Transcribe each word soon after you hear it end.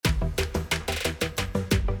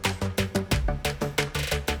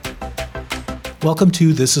Welcome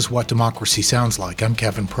to This Is What Democracy Sounds Like. I'm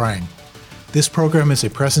Kevin Prang. This program is a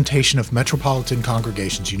presentation of Metropolitan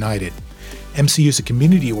Congregations United. MCU is a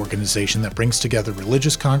community organization that brings together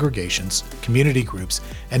religious congregations, community groups,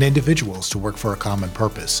 and individuals to work for a common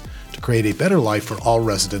purpose, to create a better life for all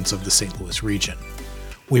residents of the St. Louis region.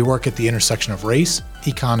 We work at the intersection of race,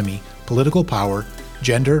 economy, political power,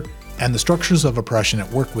 gender, and the structures of oppression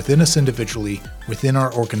at work within us individually, within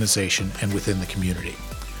our organization, and within the community.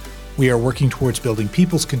 We are working towards building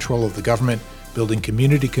people's control of the government, building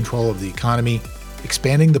community control of the economy,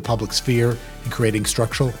 expanding the public sphere, and creating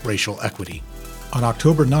structural racial equity. On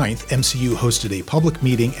October 9th, MCU hosted a public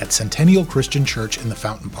meeting at Centennial Christian Church in the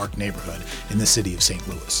Fountain Park neighborhood in the city of St.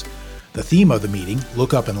 Louis. The theme of the meeting,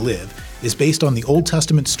 Look Up and Live, is based on the Old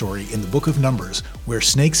Testament story in the book of Numbers where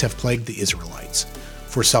snakes have plagued the Israelites.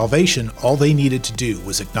 For salvation, all they needed to do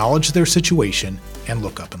was acknowledge their situation and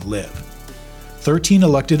look up and live. 13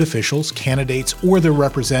 elected officials, candidates, or their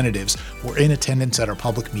representatives were in attendance at our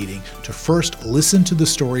public meeting to first listen to the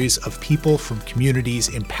stories of people from communities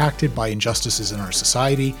impacted by injustices in our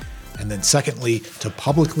society, and then secondly, to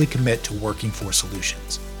publicly commit to working for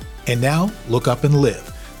solutions. And now, Look Up and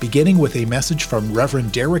Live, beginning with a message from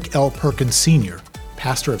Reverend Derek L. Perkins Sr.,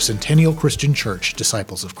 pastor of Centennial Christian Church,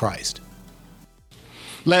 Disciples of Christ.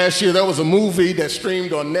 Last year, there was a movie that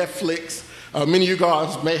streamed on Netflix. Many of you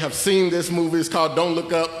guys may have seen this movie. It's called Don't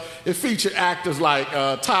Look Up. It featured actors like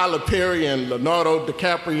Tyler Perry and Leonardo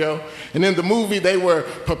DiCaprio. And in the movie, they were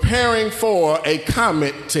preparing for a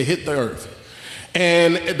comet to hit the Earth.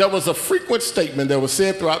 And there was a frequent statement that was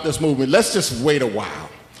said throughout this movie, let's just wait a while.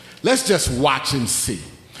 Let's just watch and see.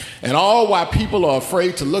 And all while people are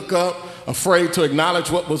afraid to look up, afraid to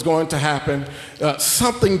acknowledge what was going to happen,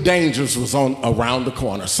 something dangerous was around the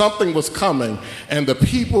corner. Something was coming, and the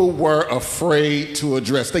people were afraid to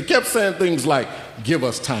address. They kept saying things like, give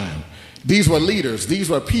us time. These were leaders.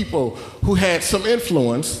 These were people who had some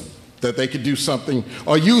influence that they could do something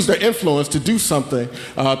or use their influence to do something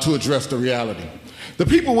to address the reality. The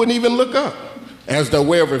people wouldn't even look up as their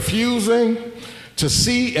way of refusing to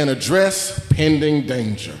see and address pending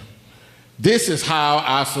danger. This is how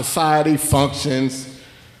our society functions,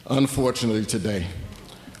 unfortunately, today.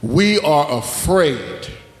 We are afraid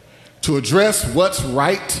to address what's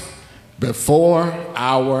right before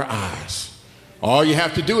our eyes. All you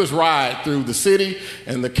have to do is ride through the city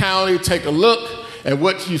and the county, take a look at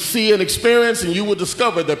what you see and experience, and you will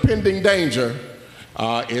discover the pending danger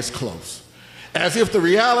is close. As if the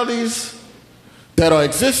realities that are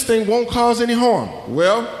existing won't cause any harm.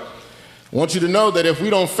 Well, I want you to know that if we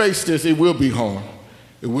don't face this, it will be harm.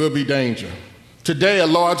 It will be danger. Today, a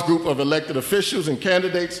large group of elected officials and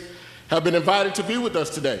candidates have been invited to be with us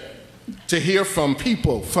today to hear from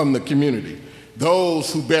people from the community,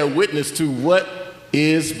 those who bear witness to what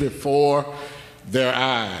is before their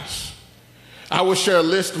eyes. I will share a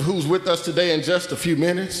list of who's with us today in just a few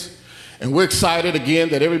minutes, and we're excited again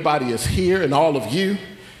that everybody is here and all of you,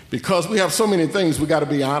 because we have so many things we got to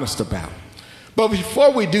be honest about. But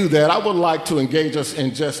before we do that, I would like to engage us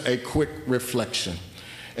in just a quick reflection.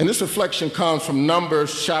 And this reflection comes from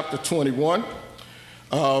Numbers chapter 21,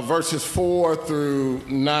 verses 4 through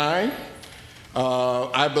 9.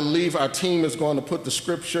 I believe our team is going to put the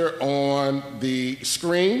scripture on the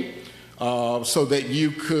screen so that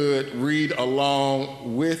you could read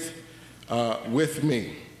along with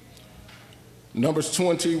me. Numbers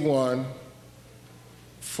 21,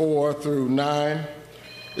 4 through 9.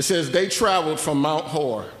 It says, they traveled from Mount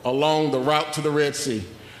Hor along the route to the Red Sea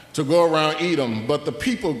to go around Edom, but the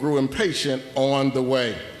people grew impatient on the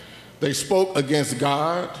way. They spoke against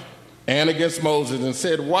God and against Moses and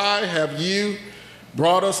said, why have you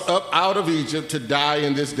brought us up out of Egypt to die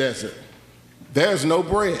in this desert? There's no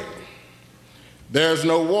bread, there's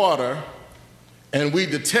no water, and we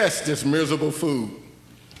detest this miserable food.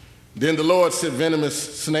 Then the Lord sent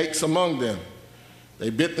venomous snakes among them. They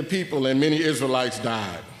bit the people, and many Israelites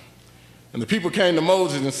died. And the people came to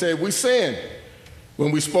Moses and said, we sinned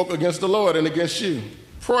when we spoke against the Lord and against you.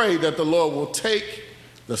 Pray that the Lord will take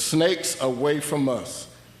the snakes away from us.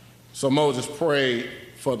 So Moses prayed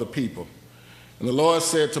for the people. And the Lord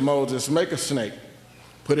said to Moses, make a snake,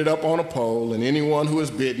 put it up on a pole, and anyone who is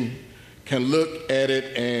bitten can look at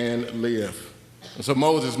it and live. And so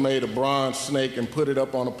Moses made a bronze snake and put it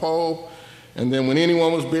up on a pole. And then when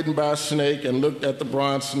anyone was bitten by a snake and looked at the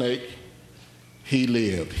bronze snake, he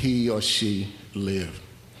lived. He or she lived.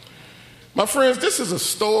 My friends, this is a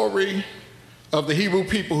story of the Hebrew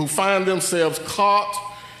people who find themselves caught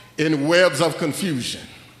in webs of confusion.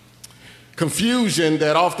 Confusion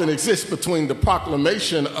that often exists between the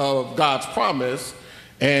proclamation of God's promise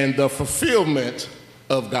and the fulfillment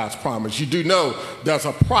of God's promise. You do know there's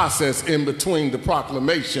a process in between the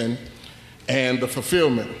proclamation and the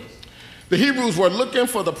fulfillment. The Hebrews were looking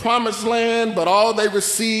for the promised land, but all they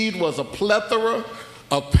received was a plethora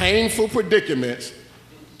of painful predicaments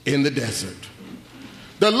in the desert.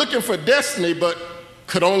 They're looking for destiny, but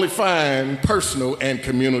could only find personal and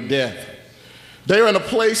communal death. They're in a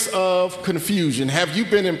place of confusion. Have you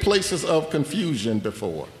been in places of confusion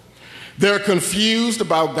before? They're confused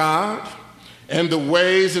about God and the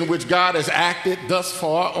ways in which God has acted thus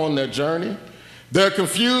far on their journey. They're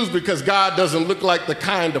confused because God doesn't look like the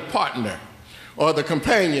kind of partner or the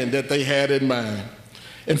companion that they had in mind.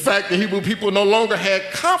 In fact, the Hebrew people no longer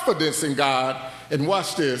had confidence in God, and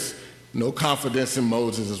watch this, no confidence in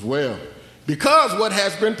Moses as well, because what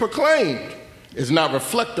has been proclaimed is not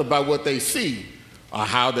reflected by what they see or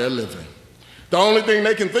how they're living. The only thing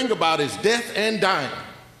they can think about is death and dying.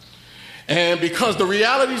 And because the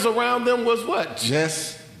realities around them was what?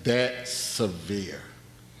 Just that severe.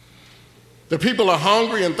 The people are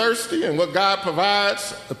hungry and thirsty, and what God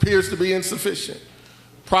provides appears to be insufficient.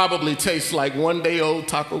 Probably tastes like one-day-old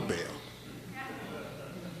Taco Bell.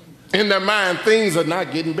 In their mind, things are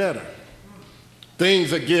not getting better.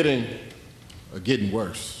 Things are getting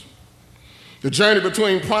worse. The journey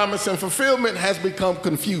between promise and fulfillment has become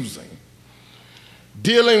confusing.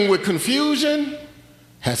 Dealing with confusion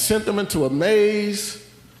has sent them into a maze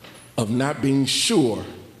of not being sure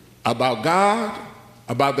about God,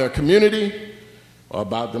 about their community, or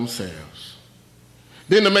about themselves.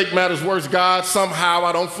 Then to make matters worse, God somehow,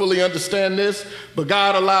 I don't fully understand this, but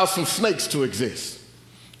God allows some snakes to exist,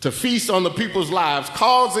 to feast on the people's lives,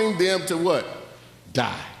 causing them to what?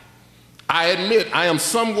 Die. I admit I am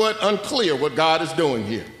somewhat unclear what God is doing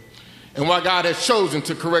here and why God has chosen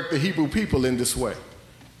to correct the Hebrew people in this way.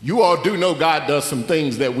 You all do know God does some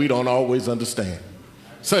things that we don't always understand,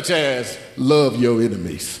 such as love your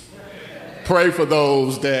enemies. Pray for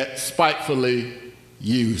those that spitefully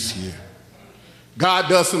use you. God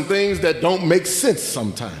does some things that don't make sense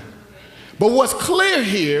sometimes. But what's clear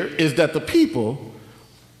here is that the people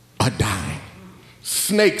are dying.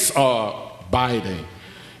 Snakes are biting.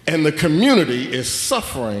 And the community is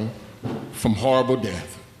suffering from horrible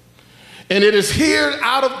death. And it is here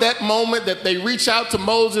out of that moment that they reach out to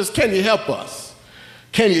Moses, can you help us?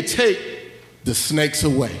 Can you take the snakes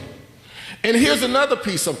away? And here's another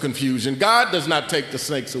piece of confusion. God does not take the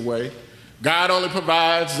snakes away. God only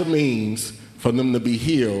provides the means for them to be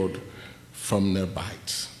healed from their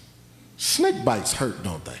bites. Snake bites hurt,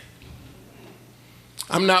 don't they?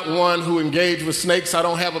 I'm not one who engaged with snakes. I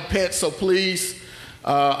don't have a pet, so please,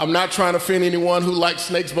 I'm not trying to offend anyone who likes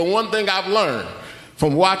snakes, but one thing I've learned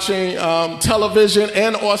from watching television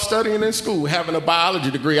and or studying in school, having a biology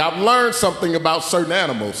degree, I've learned something about certain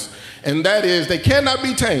animals, and that is they cannot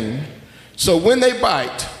be tamed, so when they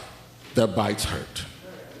bite, their bites hurt.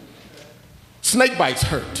 Snake bites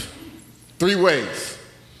hurt 3 ways,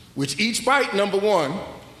 which each bite, number one,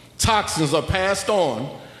 toxins are passed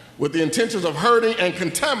on with the intentions of hurting and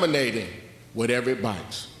contaminating whatever it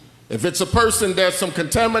bites. If it's a person, there's some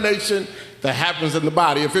contamination that happens in the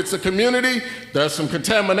body. If it's a community, there's some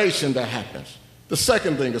contamination that happens. The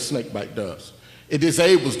second thing a snake bite does, it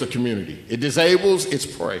disables the community. It disables its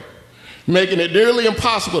prey, making it nearly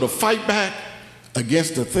impossible to fight back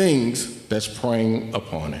against the things that's preying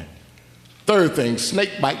upon it. Third thing,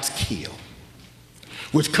 snake bites kill,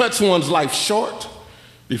 which cuts one's life short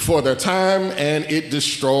before their time, and it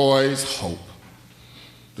destroys hope.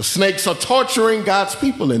 The snakes are torturing God's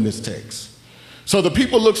people in this text. So the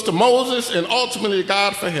people looks to Moses and ultimately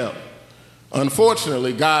God for help.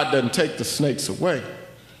 Unfortunately, God doesn't take the snakes away,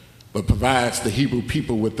 but provides the Hebrew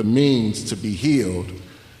people with the means to be healed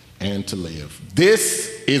and to live.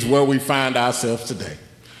 This is where we find ourselves today.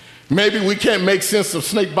 Maybe we can't make sense of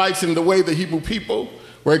snake bites in the way the Hebrew people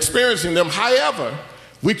were experiencing them. However,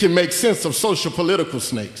 we can make sense of social political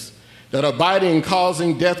snakes that are biting and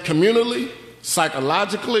causing death communally,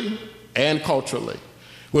 psychologically, and culturally.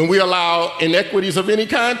 When we allow inequities of any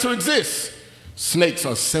kind to exist, snakes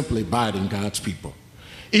are simply biting God's people.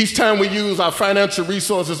 Each time we use our financial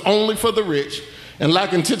resources only for the rich and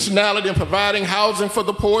lack intentionality in providing housing for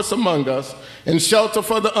the poorest among us and shelter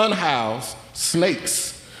for the unhoused,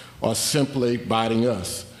 snakes are simply biting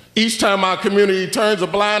us. Each time our community turns a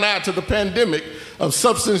blind eye to the pandemic of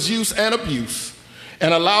substance use and abuse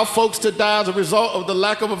and allow folks to die as a result of the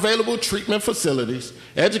lack of available treatment facilities,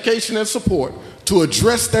 education, and support to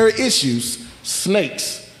address their issues,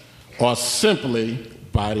 snakes are simply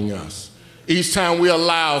biting us. Each time we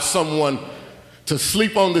allow someone to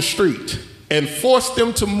sleep on the street and force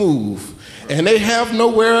them to move, and they have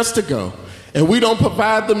nowhere else to go, and we don't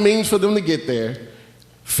provide the means for them to get there,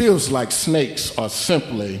 feels like snakes are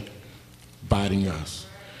simply biting us.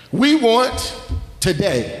 We want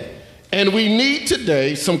today, and we need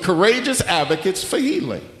today, some courageous advocates for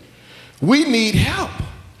healing. We need help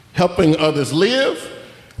helping others live.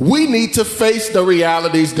 We need to face the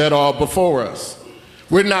realities that are before us.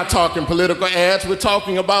 We're not talking political ads, we're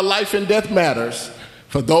talking about life and death matters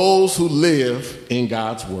for those who live in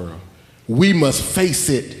God's world. We must face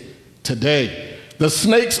it today. The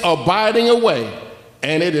snakes are biting away,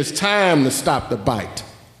 and it is time to stop the bite.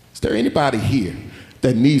 Is there anybody here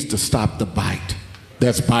that needs to stop the bite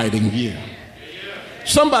that's biting you?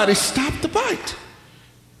 Somebody stop the bite.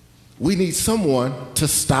 We need someone to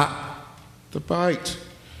stop the bite.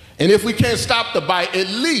 And if we can't stop the bite, at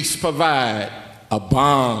least provide a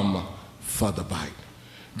balm for the bite.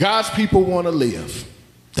 God's people want to live.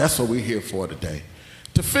 That's what we're here for today.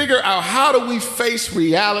 To figure out how do we face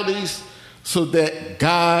realities so that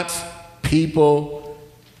God's people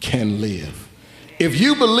can live. If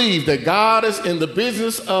you believe that God is in the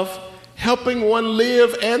business of helping one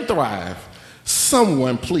live and thrive,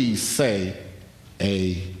 someone please say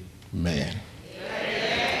amen.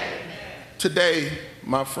 Amen. Today,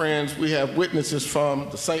 my friends, we have witnesses from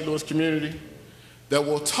the St. Louis community that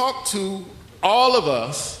will talk to all of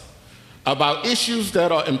us about issues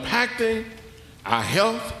that are impacting our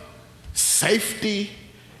health, safety,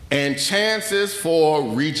 and chances for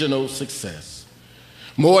regional success.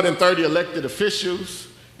 More than 30 elected officials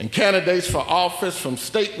and candidates for office, from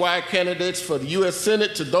statewide candidates for the U.S.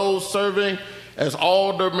 Senate to those serving as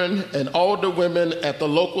aldermen and alderwomen at the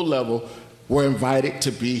local level, were invited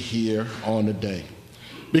to be here on the day.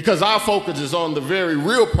 Because our focus is on the very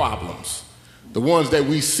real problems, the ones that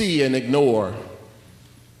we see and ignore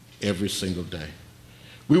every single day.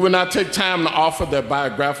 We will not take time to offer their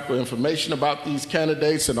biographical information about these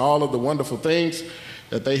candidates and all of the wonderful things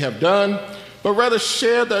that they have done, but rather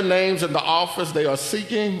share their names and the office they are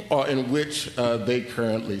seeking or in which they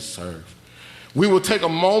currently serve. We will take a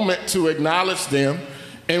moment to acknowledge them,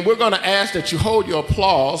 and we're going to ask that you hold your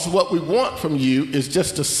applause. What we want from you is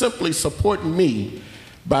just to simply support me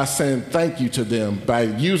by saying thank you to them, by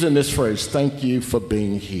using this phrase, thank you for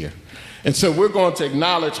being here. And so we're going to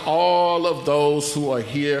acknowledge all of those who are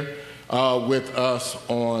here with us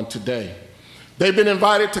on today. They've been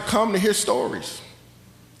invited to come to hear stories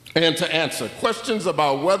and to answer questions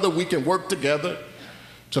about whether we can work together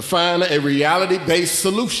to find a reality-based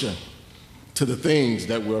solution to the things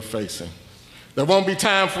that we're facing. There won't be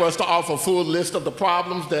time for us to offer a full list of the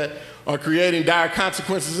problems that are creating dire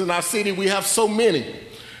consequences in our city. We have so many.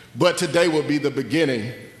 But today will be the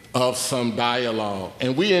beginning of some dialogue.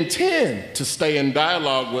 And we intend to stay in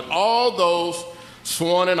dialogue with all those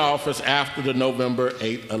sworn in office after the November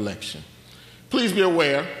 8th election. Please be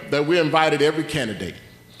aware that we invited every candidate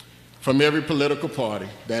from every political party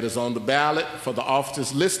that is on the ballot for the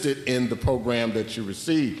offices listed in the program that you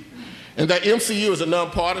received. And that MCU is a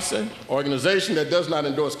nonpartisan organization that does not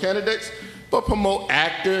endorse candidates, but promote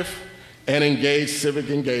active and engaged civic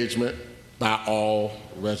engagement by all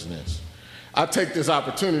residents. I take this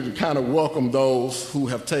opportunity to kind of welcome those who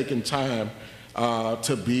have taken time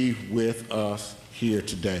to be with us here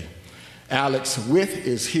today. Alex Witt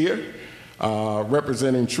is here,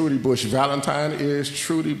 representing Trudy Bush Valentine. Is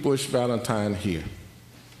Trudy Bush Valentine here?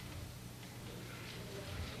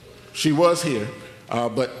 She was here,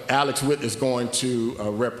 but Alex Witt is going to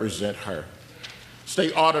represent her.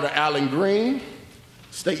 State Auditor Alan Green,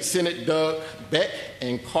 State Senate Doug Beck,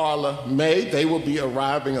 and Carla May. They will be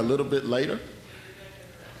arriving a little bit later.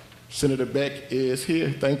 Senator Beck is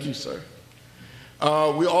here. Thank you, sir.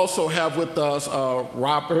 We also have with us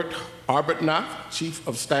Robert Arbuthnot, Chief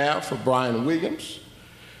of Staff for Brian Williams.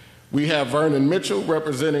 We have Vernon Mitchell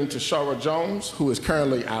representing Tashara Jones, who is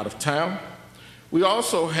currently out of town. We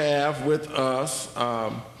also have with us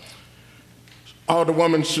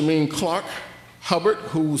Alderwoman Shameen Clark Hubbard,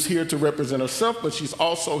 who's here to represent herself, but she's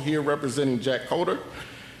also here representing Jack Coder.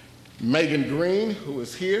 Megan Green, who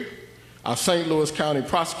is here. Our St. Louis County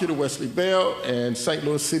Prosecutor Wesley Bell, and St.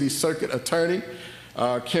 Louis City Circuit Attorney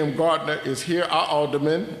Kim Gardner is here. Our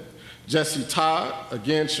Alderman Jesse Todd,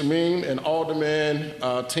 again Shameen, and Alderman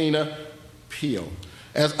Tina Peel.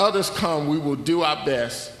 As others come, we will do our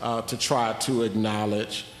best to try to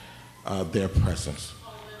acknowledge their presence.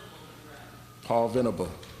 Paul Venable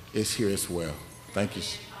is here as well. Thank you.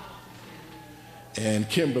 And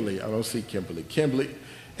Kimberly, I don't see Kimberly. Kimberly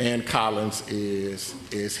and Collins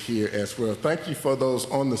is here as well. Thank you for those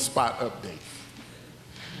on-the-spot updates.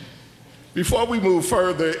 Before we move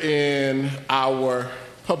further in our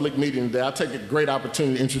public meeting today, I'll take a great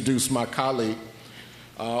opportunity to introduce my colleague,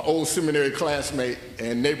 old seminary classmate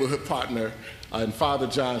and neighborhood partner, and Father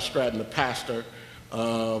John Stratton, the pastor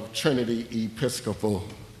of Trinity Episcopal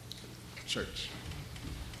Church.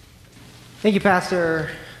 Thank you, Pastor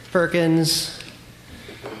Perkins,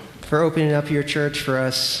 for opening up your church for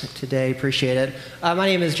us today. Appreciate it. My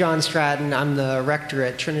name is John Stratton. I'm the rector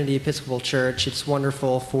at Trinity Episcopal Church. It's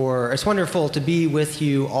wonderful to be with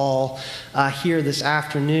you all here this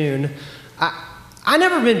afternoon. I've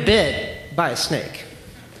never been bit by a snake.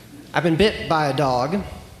 I've been bit by a dog,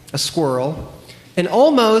 a squirrel, and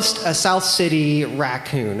almost a South City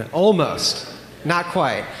raccoon. Almost. Not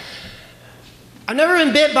quite. I've never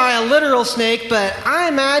been bit by a literal snake, but I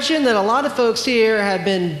imagine that a lot of folks here have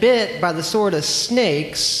been bit by the sort of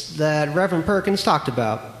snakes that Reverend Perkins talked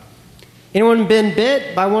about. Anyone been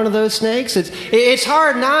bit by one of those snakes? It's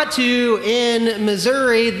hard not to in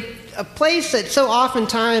Missouri, a place that so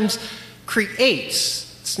oftentimes creates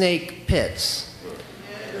snake pits.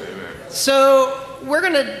 So we're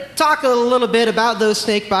going to talk a little bit about those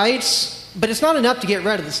snake bites, but it's not enough to get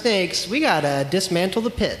rid of the snakes. We got to dismantle the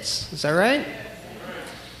pits. Is that right?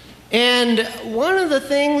 And one of the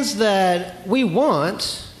things that we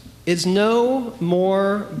want is no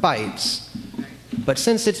more bites. But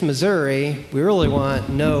since it's Missouri, we really want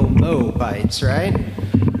no mo bites, right?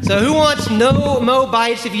 So who wants no mo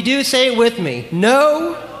bites? If you do, say it with me.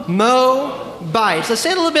 No mo bites. Let's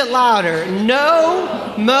say it a little bit louder.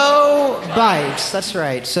 No mo bites. That's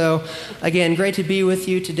right. So again, great to be with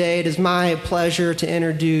you today. It is my pleasure to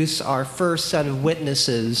introduce our first set of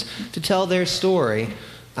witnesses to tell their story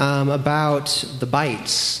about the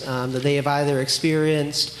bites that they have either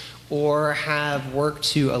experienced or have worked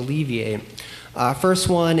to alleviate. First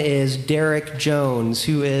one is Derek Jones,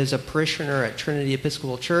 who is a parishioner at Trinity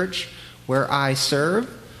Episcopal Church, where I serve.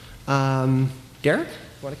 Derek,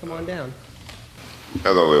 you want to come on down?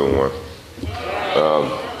 Hello, everyone.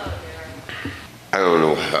 I don't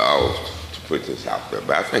know how to put this out there,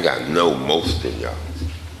 but I think I know most of y'all.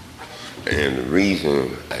 And the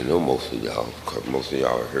reason I know most of y'all, because most of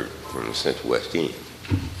y'all are here from the Central West End.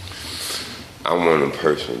 I'm one of the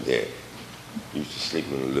person that used to sleep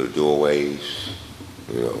in the little doorways,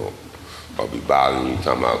 I'll be bothering you,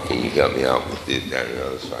 talking about, can you help me out with this, that, and the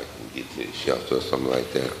other, so I can get to the shelter or something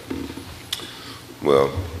like that.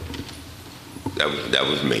 Well, that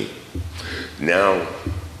was me. Now,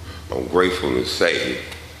 I'm grateful to say,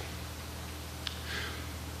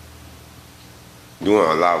 doing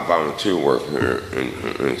a lot of volunteer work here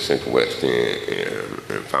in Central West End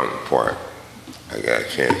and Fountain Park, I got a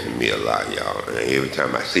chance to meet a lot of y'all. And every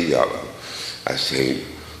time I see y'all, I say,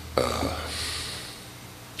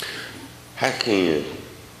 how can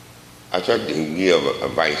I try to give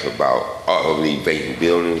advice about all of these vacant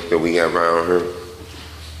buildings that we got around here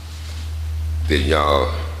that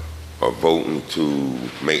y'all are voting to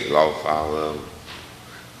make law out of.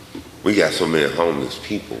 We got so many homeless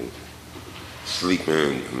people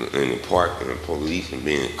sleeping in the park and the police and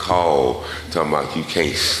being called talking about you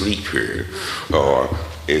can't sleep here, or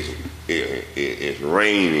it's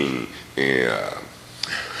raining and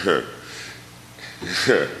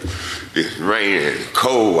it's raining and it's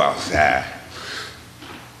cold outside,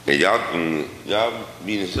 and y'all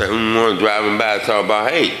be the same one driving by talking about,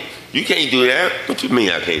 hey, you can't do that. What you mean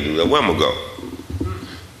I can't do that? Where I'm gonna go?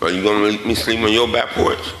 Are you gonna let me sleep on your back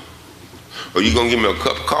porch? Or you gonna give me a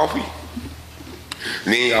cup of coffee?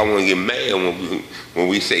 And then y'all want to get mad when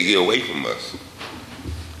we say get away from us.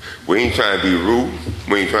 We ain't trying to be rude.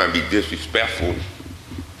 We ain't trying to be disrespectful.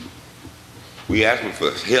 We asking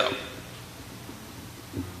for help.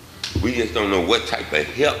 We just don't know what type of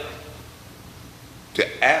help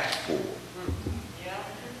to ask for.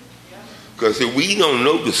 Because if we don't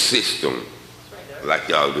know the system like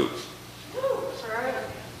y'all do.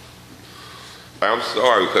 I'm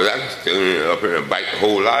sorry, because I can stand up here and bite the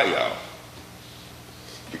whole lot of y'all.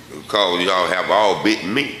 Because y'all have all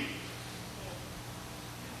bitten me.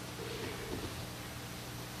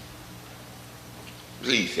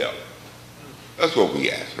 Please help. That's what we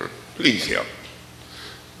ask her. Please help.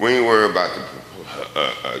 We ain't worried about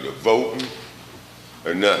the voting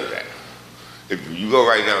or none of that. If you go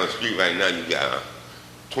right down the street right now, you got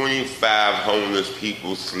 25 homeless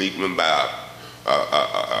people sleeping by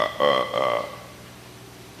a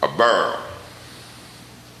barrel.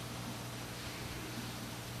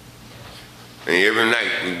 And every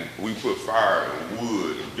night we put fire and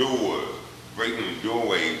wood and doors, breaking the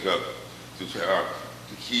doorways up to try to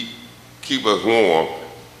keep us warm.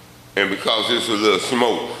 And because there's a little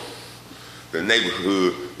smoke, the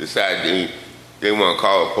neighborhood decided they want to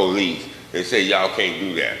call the police and say y'all can't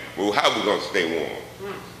do that. Well, how we gonna stay warm?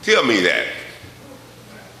 Tell me that.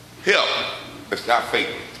 Help. Let's stop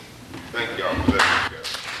faking. Thank y'all for listening.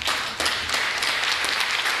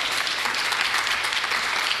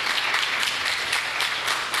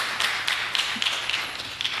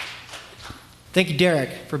 Thank you,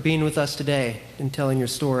 Derek, for being with us today and telling your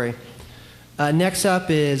story. Next up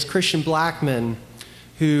is Christian Blackman,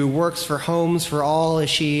 who works for Homes for All as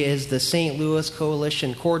she is the St. Louis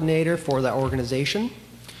Coalition Coordinator for that organization,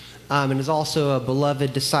 and is also a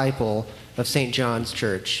beloved disciple of St. John's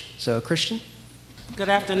Church. So, Christian? Good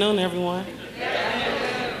afternoon, everyone.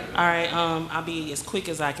 All right, I'll be as quick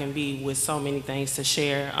as I can be with so many things to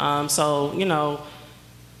share.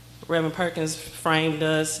 Reverend Perkins framed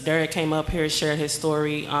us. Derek came up here and shared his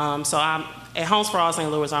story. At Homes for All St.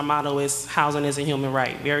 Louis, our motto is housing is a human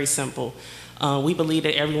right. Very simple. We believe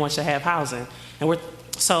that everyone should have housing.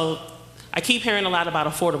 So I keep hearing a lot about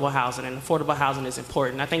affordable housing, and affordable housing is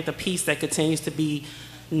important. I think the piece that continues to be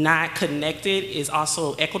not connected is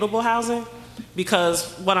also equitable housing,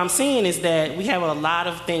 because what I'm seeing is that we have a lot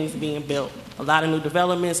of things being built, a lot of new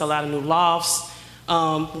developments, a lot of new lofts.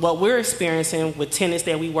 What we're experiencing with tenants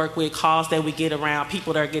that we work with, calls that we get around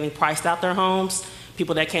people that are getting priced out their homes,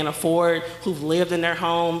 people that can't afford, who've lived in their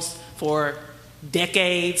homes for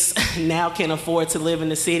decades, now can afford to live in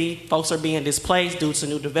the city. Folks are being displaced due to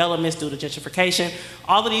new developments, due to gentrification.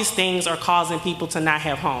 All of these things are causing people to not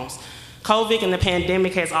have homes. COVID and the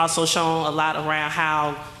pandemic has also shown a lot around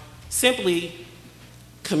how simply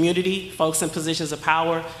community, folks in positions of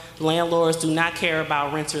power, landlords do not care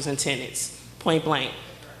about renters and tenants. Point blank.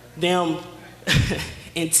 Them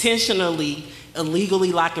intentionally,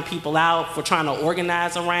 illegally locking people out for trying to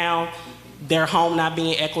organize around their home not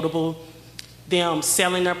being equitable, them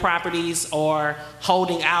selling their properties or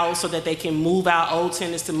holding out so that they can move out old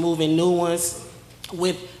tenants to move in new ones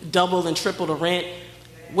with double and triple the rent.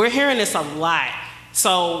 We're hearing this a lot.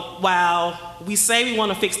 So while we say we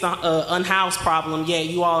want to fix the unhoused problem,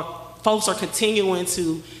 folks are continuing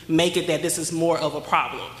to make it that this is more of a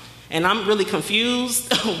problem. And I'm really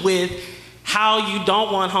confused with how you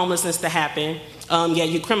don't want homelessness to happen, yet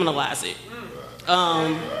you criminalize it.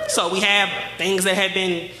 So we have things that have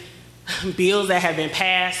been, bills that have been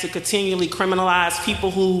passed to continually criminalize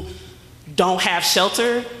people who don't have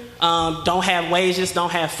shelter, don't have wages,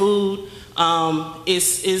 don't have food.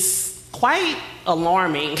 It's quite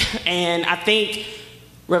alarming. And I think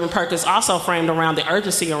Reverend Perkins also framed around the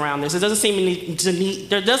urgency around this. There doesn't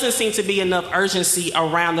seem to be enough urgency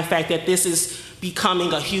around the fact that this is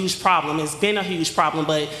becoming a huge problem. It's been a huge problem,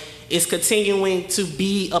 but it's continuing to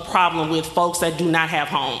be a problem with folks that do not have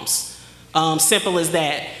homes. Simple as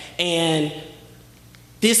that. And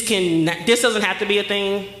this doesn't have to be a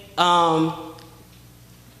thing.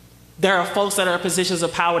 There are folks that are in positions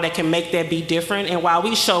of power that can make that be different. And while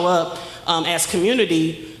we show up as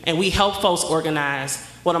community and we help folks organize,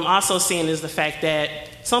 what I'm also seeing is the fact that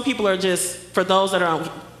some people are just, for those that are,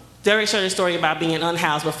 Derek shared a story about being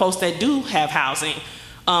unhoused, but folks that do have housing,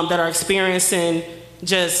 that are experiencing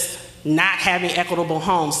just not having equitable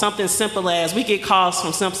homes. Something simple as, we get calls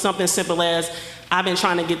from something simple as, I've been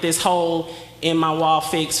trying to get this hole in my wall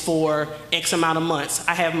fixed for X amount of months.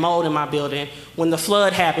 I have mold in my building. When the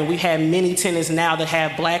flood happened, we had many tenants now that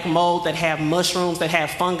have black mold, that have mushrooms, that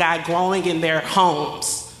have fungi growing in their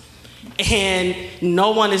homes. And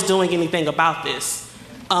no one is doing anything about this.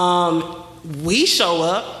 We show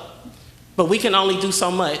up, but we can only do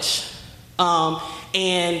so much.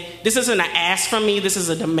 And this isn't an ask from me, this is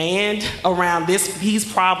a demand around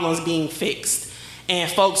these problems being fixed.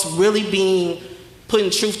 And folks really putting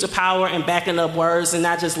truth to power and backing up words and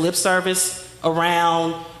not just lip service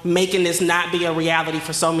around making this not be a reality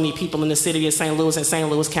for so many people in the city of St. Louis and St.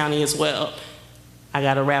 Louis County as well. I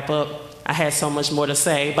gotta wrap up. I had so much more to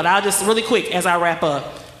say, but I'll just really quick as I wrap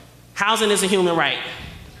up. Housing is a human right.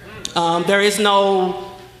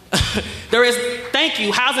 Thank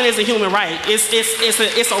you, housing is a human right.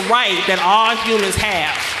 It's a right that all humans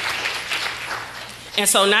have. And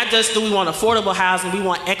so not just do we want affordable housing, we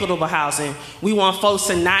want equitable housing. We want folks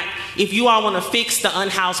to not, if you all want to fix the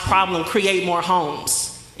unhoused problem, create more homes.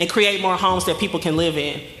 And create more homes that people can live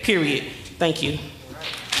in, period. Thank you.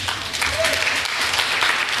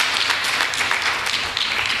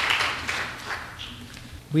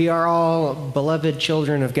 We are all beloved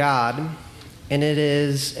children of God, and it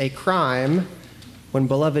is a crime when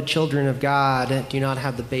beloved children of God do not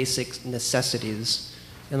have the basic necessities.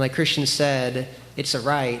 And like Christian said, it's a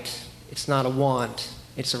right, it's not a want,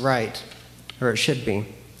 it's a right, or it should be.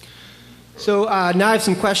 So now I have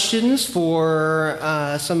some questions for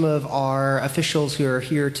some of our officials who are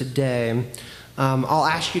here today. I'll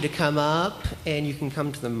ask you to come up, and you can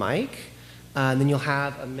come to the mic. And then you'll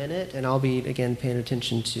have a minute, and I'll be, again, paying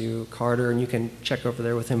attention to Carter, and you can check over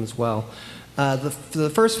there with him as well.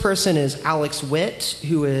 The first person is Alex Witt,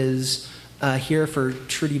 who is here for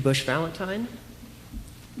Trudy Bush Valentine.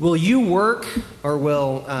 Will you work, or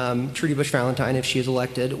will Trudy Bush Valentine, if she is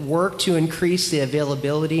elected, work to increase the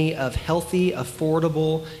availability of healthy,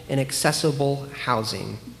 affordable, and accessible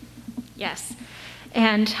housing? Yes.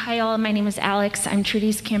 And hi all, my name is Alex. I'm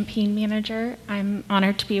Trudy's campaign manager. I'm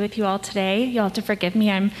honored to be with you all today. You'll have to forgive me.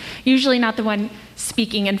 I'm usually not the one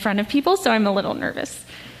speaking in front of people, so I'm a little nervous.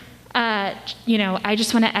 I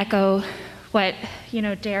just want to echo what,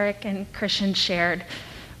 Derek and Christian shared.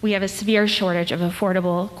 We have a severe shortage of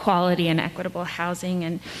affordable, quality, and equitable housing,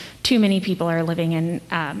 and too many people are living in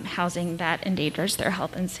housing that endangers their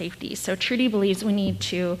health and safety. So Trudy believes we need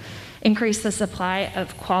to increase the supply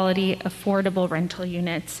of quality, affordable rental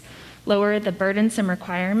units, lower the burdensome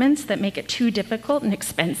requirements that make it too difficult and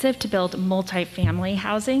expensive to build multifamily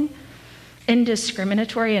housing,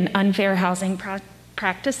 indiscriminatory and unfair housing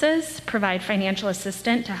practices, provide financial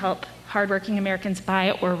assistance to help hardworking Americans buy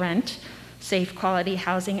or rent safe quality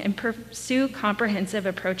housing, and pursue comprehensive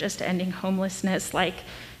approaches to ending homelessness like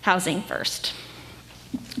Housing First.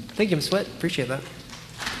 Thank you, Ms. Witt. Appreciate that.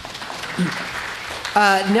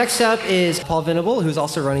 Next up is Paul Venable, who's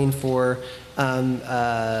also running for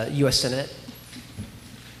U.S. Senate.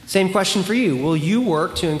 Same question for you. Will you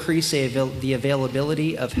work to increase the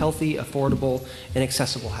availability of healthy, affordable, and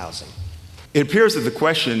accessible housing? It appears that the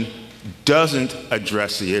question doesn't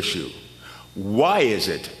address the issue. Why is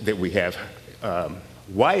it that we have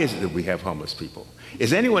homeless people?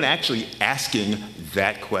 Is anyone actually asking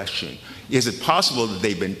that question? Is it possible that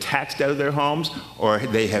they've been taxed out of their homes, or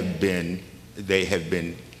they have been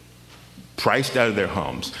priced out of their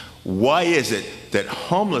homes? Why is it that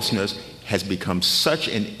homelessness has become such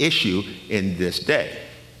an issue in this day?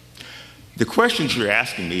 The questions you're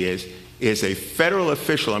asking me is a federal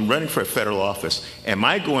official, I'm running for a federal office, am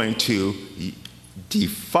I going to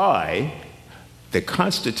defy the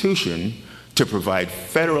Constitution to provide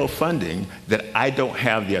federal funding that I don't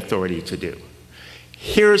have the authority to do?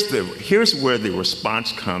 Here's where the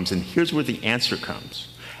response comes, and here's where the answer comes.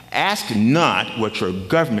 Ask not what your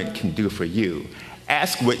government can do for you.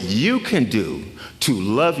 Ask what you can do to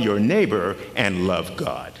love your neighbor and love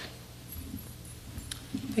God.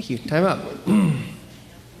 Thank you. Time up.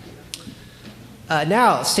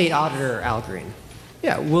 Now, State Auditor Al Green.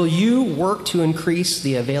 Yeah, will you work to increase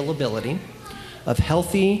the availability of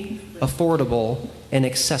healthy, affordable, and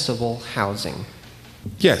accessible housing?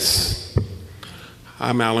 Yes.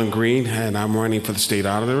 I'm Alan Green, and I'm running for the state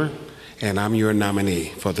auditor, and I'm your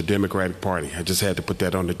nominee for the Democratic Party. I just had to put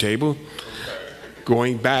that on the table.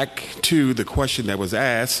 Going back to the question that was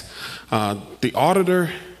asked, the auditor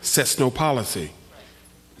sets no policy.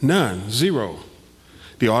 None, zero.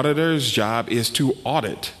 The auditor's job is to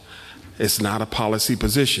audit. It's not a policy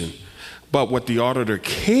position. But what the auditor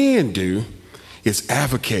can do is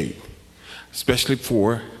advocate, especially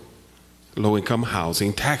for low-income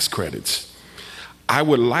housing tax credits. I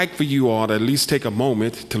would like for you all to at least take a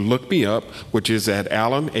moment to look me up, which is at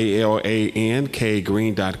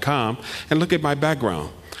AlanKgreen.com, and look at my background.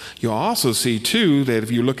 You'll also see, too, that if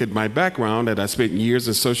you look at my background, that I spent years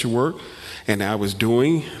in social work, and I was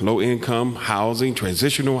doing low-income housing,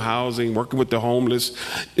 transitional housing, working with the homeless,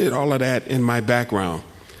 did all of that in my background.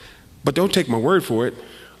 But don't take my word for it.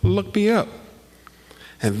 Look me up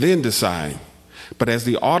and then decide. But as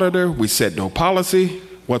the auditor, we set no policy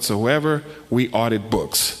whatsoever. We audit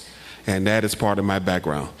books, and that is part of my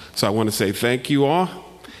background. So I want to say thank you all,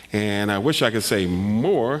 and I wish I could say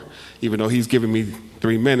more, even though he's giving me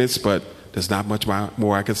 3 minutes, but there's not much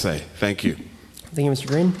more I can say. Thank you. Thank you, Mr.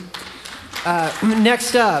 Green.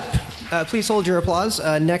 Next up, please hold your applause.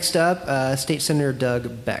 Next up, State Senator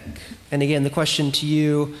Doug Beck. And again, the question to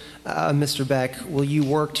you, Mr. Beck, will you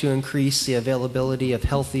work to increase the availability of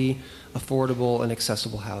healthy, affordable, and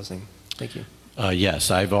accessible housing? Thank you. Yes,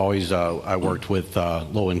 I've always I worked with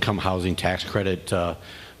low-income housing tax credit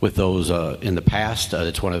with those in the past.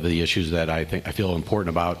 It's one of the issues that I feel important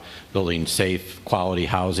about, building safe, quality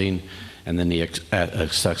housing, and then the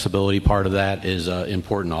accessibility part of that is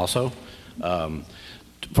important also.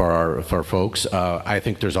 For folks. I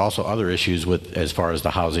think there's also other issues with as far as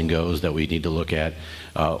the housing goes that we need to look at.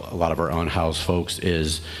 A lot of our unhoused folks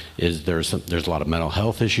there's a lot of mental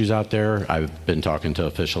health issues out there. I've been talking to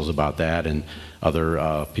officials about that and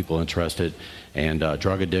other people interested, and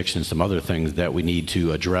drug addiction, some other things that we need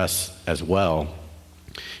to address as well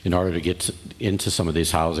in order to get into some of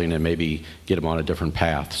these housing and maybe get them on a different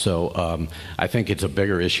path. So I think it's a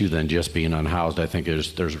bigger issue than just being unhoused. I think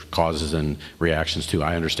there's causes and reactions too.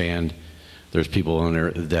 I understand there's people in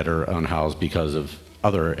there that are unhoused because of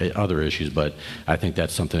other issues, but I think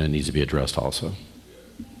that's something that needs to be addressed also.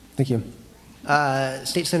 Thank you.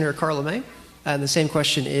 State Senator Carla May, and the same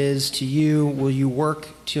question is to you. Will you work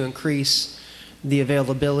to increase the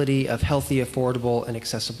availability of healthy, affordable, and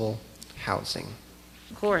accessible housing?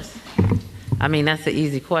 Of course. I mean, that's an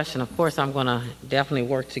easy question. Of course, I'm going to definitely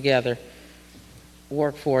work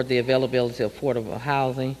for the availability of affordable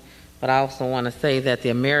housing. But I also want to say that the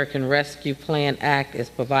American Rescue Plan Act is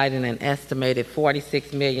providing an estimated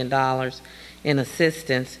 $46 million in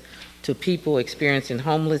assistance to people experiencing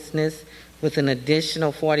homelessness, with an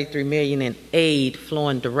additional $43 million in aid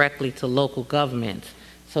flowing directly to local governments.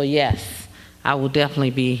 So yes, I will definitely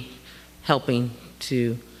be helping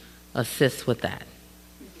to assist with that.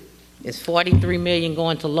 It's $43 million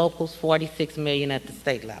going to locals, $46 million at the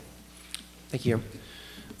state level. Thank you.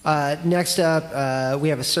 Next up, we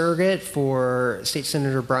have a surrogate for State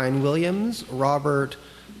Senator Brian Williams, Robert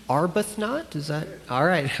Arbuthnot. Is that all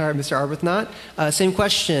right? All right, Mr. Arbuthnot. Same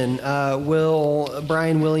question. Will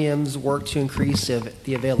Brian Williams work to increase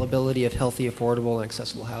the availability of healthy, affordable, and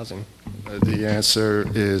accessible housing? The answer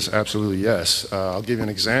is absolutely yes. I'll give you an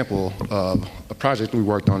example of a project we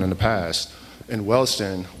worked on in the past. In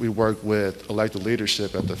Wellston, we worked with elected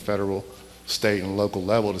leadership at the federal, state, and local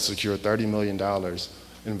level to secure $30 million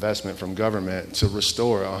investment from government to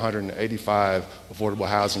restore 185 affordable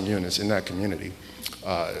housing units in that community.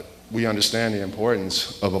 We understand the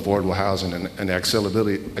importance of affordable housing and the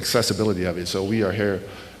accessibility of it, so we are here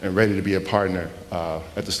and ready to be a partner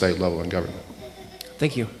at the state level in government.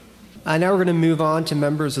 Thank you. Now we're going to move on to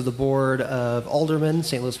members of the Board of Aldermen,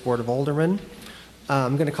 St. Louis Board of Aldermen.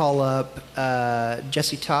 I'm going to call up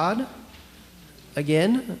Jesse Todd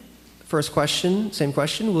again. First question, same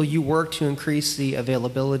question. Will you work to increase the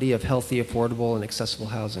availability of healthy, affordable, and accessible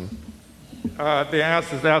housing? The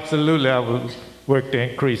answer is absolutely. I will work to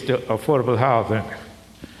increase the affordable housing.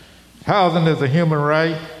 Housing is a human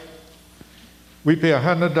right. We pay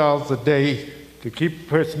 $100 a day to keep a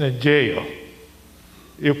person in jail.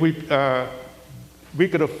 If we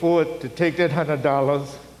could afford to take that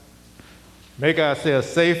 $100, make ourselves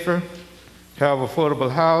safer, have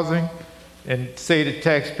affordable housing, and save the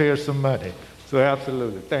taxpayers some money. So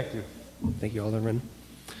absolutely, thank you. Thank you, Alderman.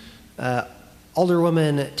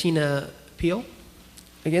 Alderwoman Tina Peel,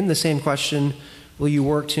 again, the same question. Will you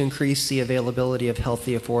work to increase the availability of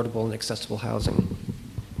healthy, affordable, and accessible housing?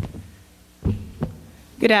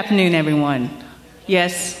 Good afternoon, everyone.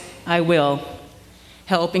 Yes, I will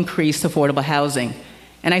help increase affordable housing.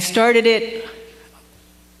 And I started it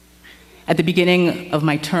at the beginning of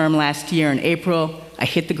my term last year in April. I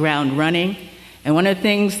hit the ground running. And one of the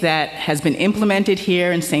things that has been implemented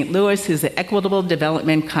here in St. Louis is the Equitable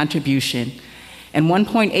Development Contribution. And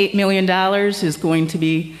 $1.8 million is going to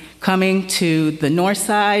be coming to the north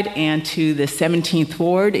side and to the 17th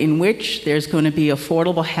Ward, in which there's going to be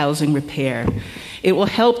affordable housing repair. It will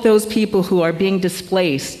help those people who are being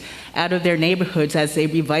displaced out of their neighborhoods as they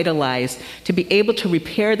revitalize to be able to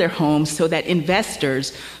repair their homes so that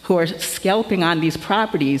investors who are scalping on these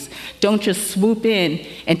properties don't just swoop in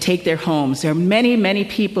and take their homes. There are many, many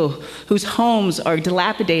people whose homes are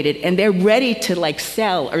dilapidated and they're ready to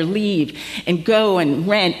sell or leave and go and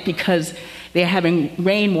rent because they're having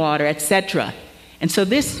rainwater, etc. And so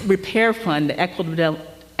this repair fund, the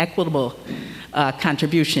equitable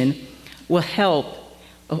contribution, will help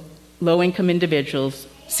low-income individuals,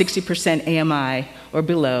 60% AMI or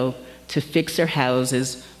below, to fix their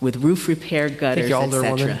houses with roof repair, gutters,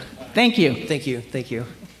 etc. Thank you. Thank you. Thank you.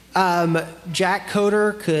 Jack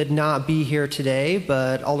Coder could not be here today,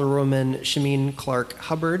 but Alderwoman Shameen Clark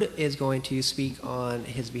Hubbard is going to speak on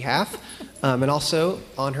his behalf and also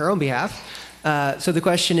on her own behalf. So the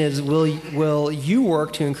question is, will you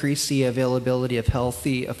work to increase the availability of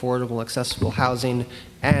healthy, affordable, accessible housing?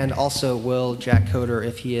 And also, will Jack Coder,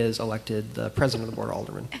 if he is elected the president of the Board of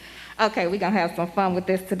Aldermen? Okay, we're going to have some fun with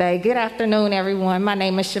this today. Good afternoon, everyone. My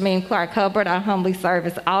name is Shameen Clark Hubbard. I humbly serve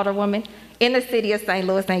as Alderwoman in the city of St.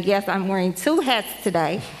 Louis. And yes, I'm wearing two hats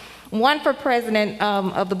today. One for president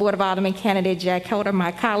of the Board of Aldermen candidate Jack Coder,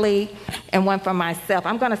 my colleague, and one for myself.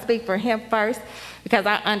 I'm going to speak for him first because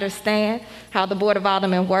I understand how the Board of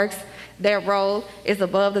Aldermen works. Their role is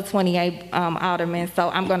above the 28 aldermen. So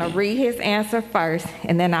I'm going to read his answer first,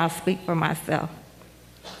 and then I'll speak for myself.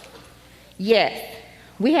 Yes,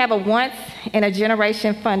 we have a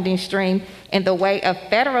once-in-a-generation funding stream in the way of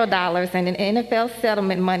federal dollars and an NFL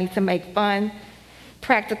settlement money to make fun,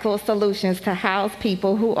 practical solutions to house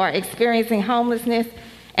people who are experiencing homelessness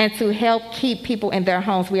and to help keep people in their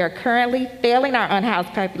homes. We are currently failing our unhoused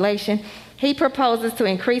population. He proposes to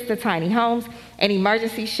increase the tiny homes and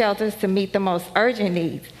emergency shelters to meet the most urgent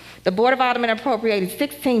needs. The Board of Aldermen appropriated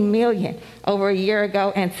 $16 million over a year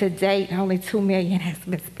ago, and to date, only $2 million has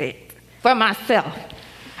been spent. For myself,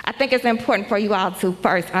 I think it's important for you all to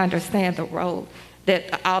first understand the role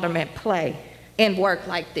that the aldermen play in work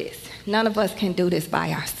like this. None of us can do this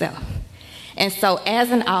by ourselves. And so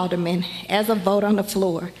as an alderman, as a vote on the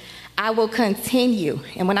floor, I will continue,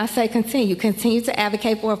 and when I say continue to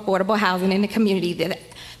advocate for affordable housing in the community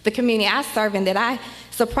I serve in, that I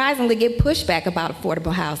surprisingly get pushback about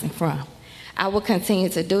affordable housing from. I will continue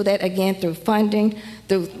to do that, again, through funding,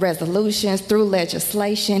 through resolutions, through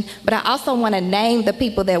legislation. But I also want to name the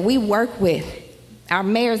people that we work with: our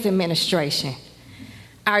mayor's administration,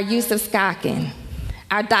 our Yusuf Skaken,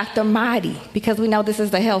 our Dr. Mahdi, because we know this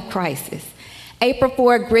is a health crisis, April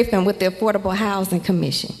Ford Griffin with the Affordable Housing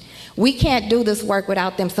Commission. We can't do this work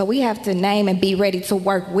without them, so we have to name and be ready to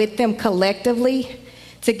work with them collectively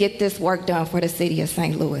to get this work done for the city of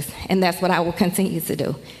St. Louis. And that's what I will continue to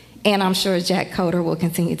do. And I'm sure Jack Coder will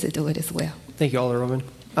continue to do it as well. Thank you, Alderwoman.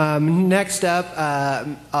 Next up,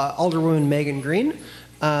 Alderwoman Megan Green,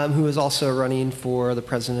 who is also running for the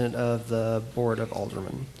president of the Board of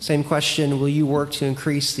Aldermen. Same question: will you work to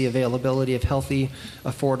increase the availability of healthy,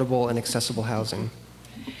 affordable, and accessible housing?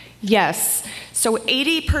 Yes. So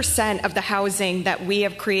 80% of the housing that we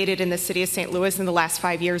have created in the city of St. Louis in the last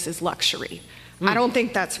 5 years is luxury. I don't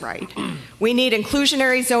think that's right. We need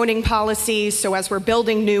inclusionary zoning policies, so as we're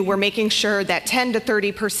building new, we're making sure that 10 to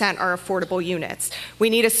 30% are affordable units. We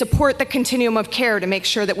need to support the continuum of care to make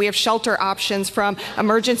sure that we have shelter options, from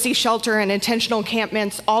emergency shelter and intentional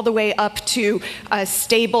encampments all the way up to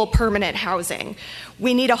stable permanent housing.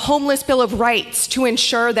 We need a homeless bill of rights to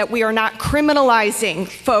ensure that we are not criminalizing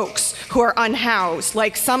folks who are unhoused,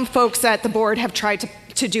 like some folks at the board have tried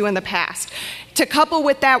to do in the past. To couple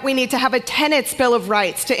with that, we need to have a tenants' bill of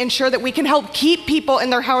rights to ensure that we can help keep people in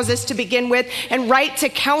their houses to begin with, and right to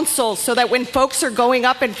counsel so that when folks are going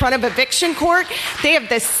up in front of eviction court, they have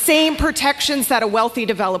the same protections that a wealthy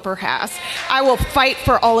developer has. I will fight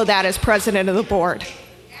for all of that as president of the board.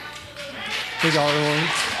 Thank you, Alderwoman.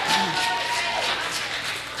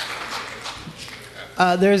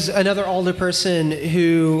 There's another alderperson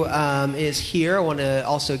who is here. I want to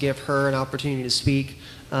also give her an opportunity to speak.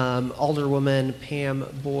 Alderwoman Pam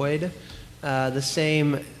Boyd. The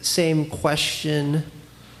same question: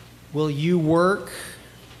 will you work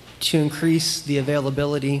to increase the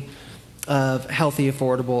availability of healthy,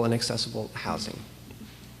 affordable, and accessible housing?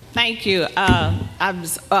 Thank you.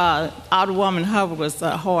 Alderwoman Hubbard was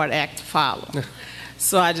a hard act to follow.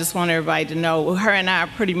 So I just want everybody to know her and I are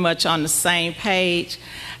pretty much on the same page.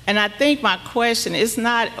 And I think my question is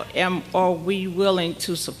not, are we willing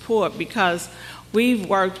to support, because we've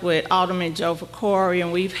worked with Alderman Joe Corey,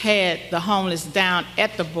 and we've had the homeless down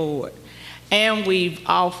at the board. And we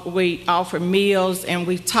offer meals, and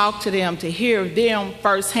we've talked to them to hear them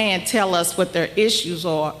firsthand tell us what their issues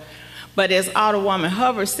are. But as Alderwoman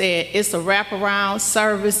Hubbard said, it's a wraparound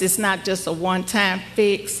service. It's not just a one-time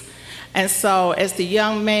fix. And so as the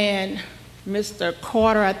young man, Mr.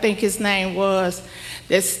 Carter, I think his name was,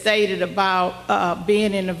 that stated about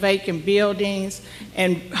being in the vacant buildings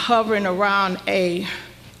and hovering around a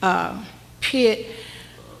pit,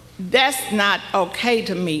 that's not okay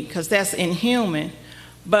to me, because that's inhuman.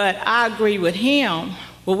 But I agree with him.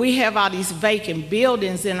 Well, we have all these vacant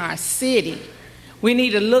buildings in our city. We need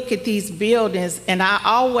to look at these buildings, and I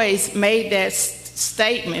always made that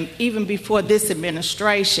statement even before this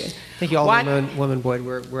administration. Thank you, Alderwoman Boyd.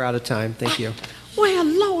 We're out of time. Thank you. Well,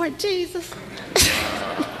 Lord Jesus.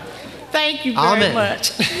 Thank you very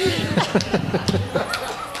much.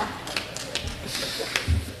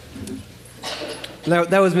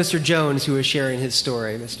 That was Mr. Jones who was sharing his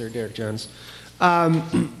story, Mr. Derek Jones.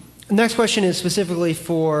 Next question is specifically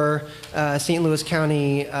for St. Louis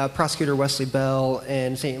County Prosecutor Wesley Bell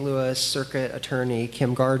and St. Louis Circuit Attorney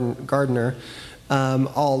Kim Gardner.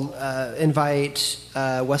 I'll invite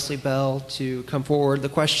Wesley Bell to come forward. The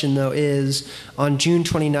question, though, is: on June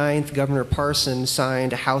 29th, Governor Parson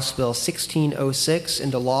signed House Bill 1606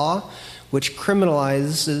 into law, which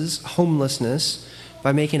criminalizes homelessness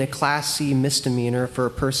by making a Class C misdemeanor for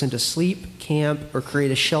a person to sleep, camp, or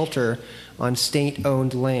create a shelter on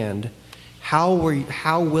state-owned land. How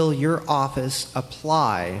will your office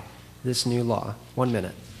apply this new law? 1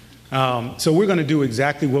 minute. So we're going to do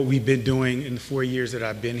exactly what we've been doing in the 4 years that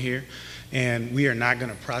I've been here, and we are not going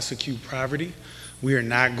to prosecute poverty. We are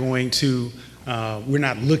not going to We're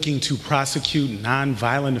not looking to prosecute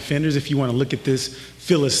nonviolent offenders, if you want to look at this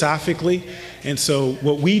philosophically. And so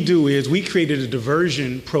what we do is we created a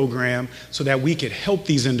diversion program so that we could help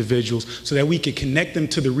these individuals, so that we could connect them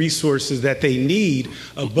to the resources that they need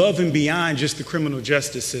above and beyond just the criminal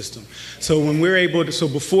justice system. So when we're able to, so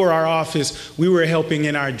before our office, we were helping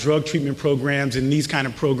in our drug treatment programs and these kind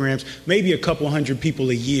of programs, maybe a couple hundred people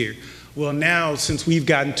a year. Well, now, since we've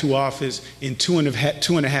gotten to office in two and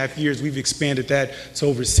a half years, we've expanded that to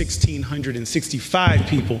over 1,665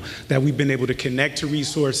 people that we've been able to connect to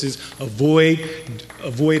resources, avoid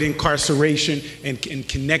incarceration, and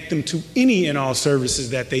connect them to any and all services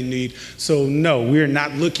that they need. So, no, we're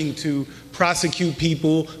not looking to prosecute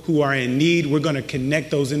people who are in need. We're going to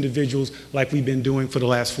connect those individuals like we've been doing for the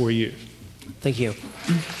last 4 years. Thank you.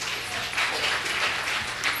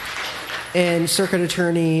 And Circuit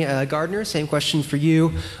Attorney Gardner, same question for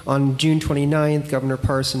you. On June 29th, Governor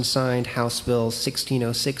Parson signed House Bill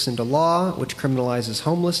 1606 into law, which criminalizes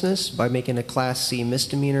homelessness by making a Class C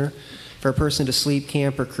misdemeanor for a person to sleep,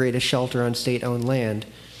 camp, or create a shelter on state-owned land.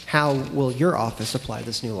 How will your office apply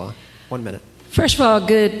this new law? 1 minute. First of all,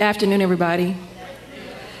 good afternoon, everybody.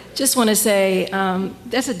 Just want to say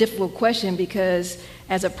that's a difficult question because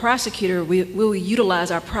as a prosecutor, we will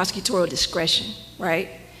utilize our prosecutorial discretion, right?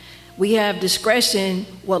 We have discretion.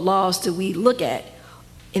 What laws do we look at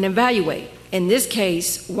and evaluate? In this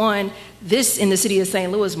case, one, this in the city of St.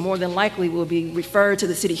 Louis more than likely will be referred to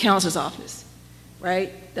the city council's office,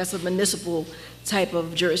 right? That's a municipal type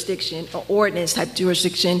of jurisdiction, or ordinance type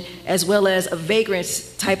jurisdiction, as well as a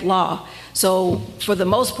vagrants type law. So for the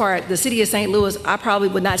most part, the city of St. Louis, I probably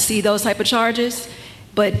would not see those type of charges.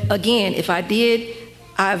 But again, if I did,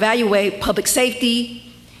 I evaluate public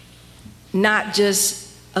safety, not just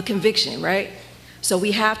a conviction, right? So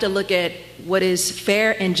we have to look at what is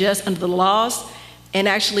fair and just under the laws. And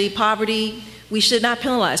actually, poverty, we should not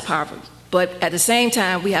penalize poverty. But at the same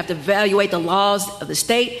time, we have to evaluate the laws of the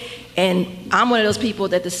state. And I'm one of those people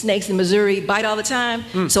that the snakes in Missouri bite all the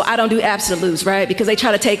time. So I don't do absolutes, right? Because they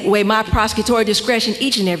try to take away my prosecutorial discretion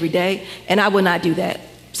each and every day. And I will not do that.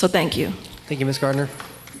 So thank you. Thank you, Ms. Gardner.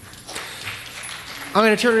 I'm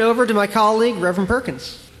going to turn it over to my colleague, Reverend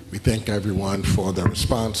Perkins. We thank everyone for their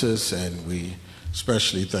responses, and we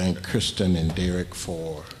especially thank Kristen and Derek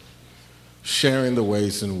for sharing the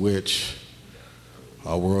ways in which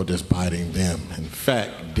our world is biting them. In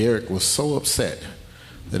fact, Derek was so upset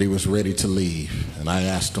that he was ready to leave, and I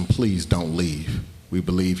asked him, please don't leave. We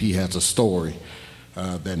believe he has a story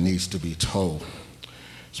that needs to be told.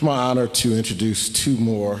 It's my honor to introduce two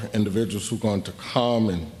more individuals who are going to come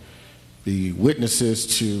and be witnesses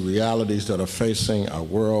to realities that are facing our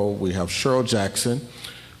world. We have Cheryl Jackson,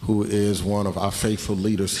 who is one of our faithful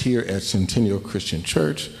leaders here at Centennial Christian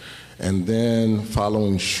Church. And then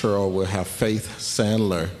following Cheryl, we'll have Faith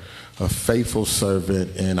Sandler, a faithful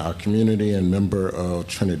servant in our community and member of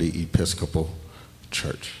Trinity Episcopal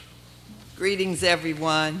Church. Greetings,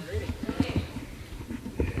 everyone.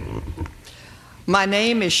 My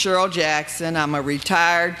name is Cheryl Jackson. I'm a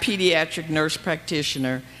retired pediatric nurse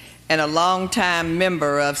practitioner and a longtime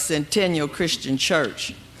member of Centennial Christian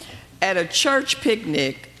Church. At a church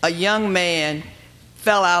picnic, a young man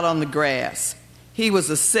fell out on the grass. He was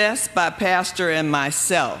assessed by pastor and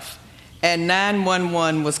myself, and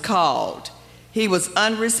 911 was called. He was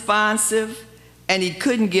unresponsive, and he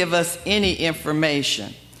couldn't give us any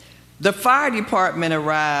information. The fire department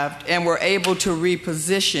arrived and were able to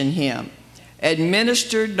reposition him,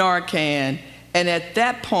 administered Narcan, and at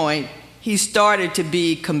that point, he started to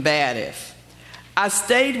be combative. I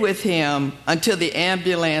stayed with him until the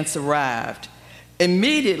ambulance arrived.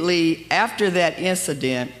 Immediately after that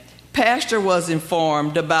incident, Pastor was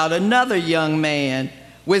informed about another young man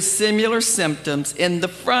with similar symptoms in the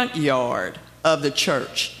front yard of the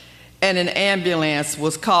church, and an ambulance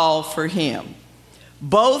was called for him.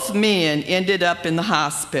 Both men ended up in the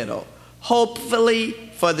hospital, hopefully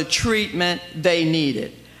for the treatment they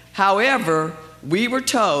needed. However, we were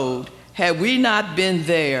told, had we not been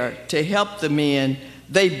there to help the men,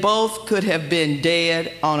 they both could have been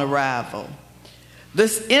dead on arrival.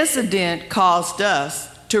 This incident caused us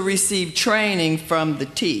to receive training from the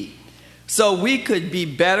T, so we could be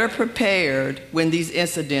better prepared when these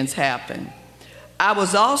incidents happen. I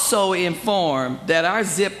was also informed that our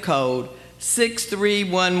zip code,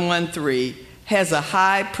 63113, has a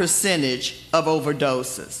high percentage of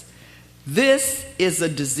overdoses. This is a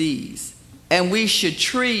disease, and we should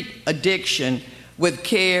treat addiction with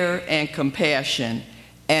care and compassion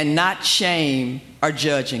and not shame or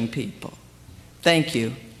judging people. Thank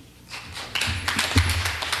you.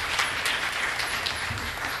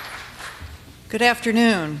 Good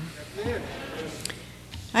afternoon.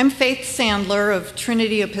 I'm Faith Sandler of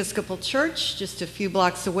Trinity Episcopal Church, just a few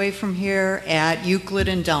blocks away from here at Euclid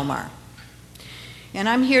and Delmar. And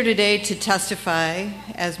I'm here today to testify,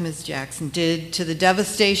 as Ms. Jackson did, to the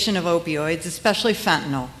devastation of opioids, especially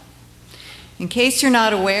fentanyl. In case you're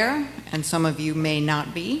not aware, and some of you may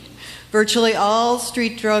not be, virtually all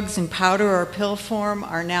street drugs in powder or pill form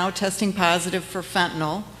are now testing positive for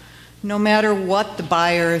fentanyl, no matter what the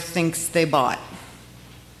buyer thinks they bought.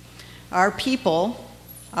 Our people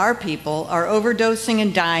are overdosing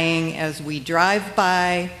and dying as we drive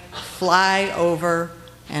by, fly over,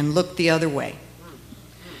 and look the other way.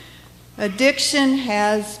 Addiction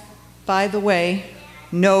has, by the way,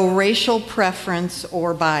 no racial preference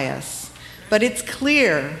or bias, but it's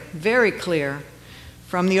clear, very clear,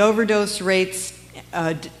 from the overdose rates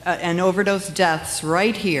and overdose deaths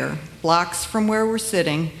right here, blocks from where we're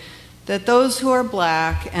sitting, that those who are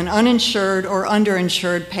black and uninsured or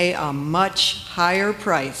underinsured pay a much higher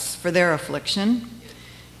price for their affliction,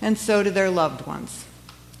 and so do their loved ones.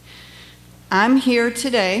 I'm here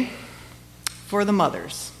today for the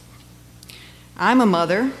mothers. I'm a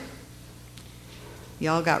mother.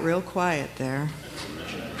 Y'all got real quiet there.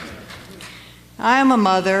 I am a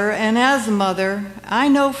mother, and as a mother, I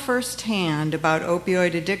know firsthand about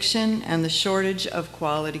opioid addiction and the shortage of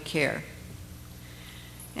quality care.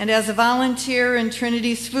 And as a volunteer in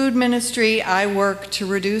Trinity's food ministry, I work to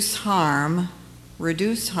reduce harm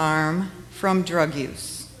from drug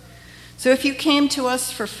use. So if you came to us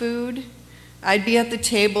for food, I'd be at the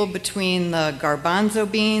table between the garbanzo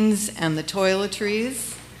beans and the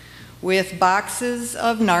toiletries with boxes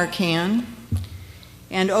of Narcan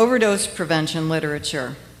and overdose prevention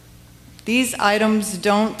literature. These items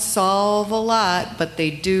don't solve a lot, but they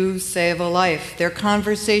do save a life. They're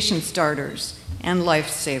conversation starters and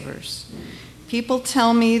lifesavers. People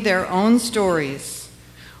tell me their own stories,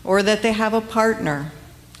 or that they have a partner,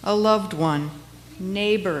 a loved one,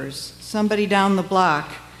 neighbors, somebody down the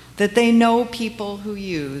block, that they know people who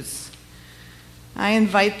use. I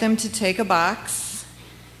invite them to take a box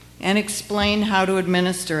and explain how to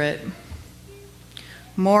administer it.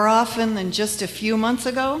 More often than just a few months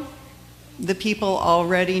ago, the people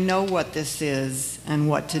already know what this is and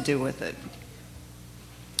what to do with it.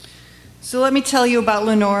 So let me tell you about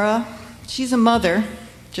Lenora. She's a mother,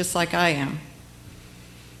 just like I am.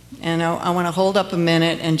 And I want to hold up a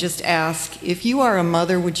minute and just ask, if you are a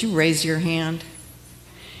mother, would you raise your hand?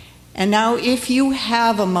 And now, if you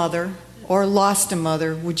have a mother or lost a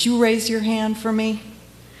mother, would you raise your hand for me?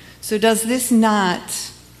 So does this not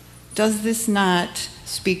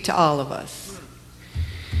speak to all of us?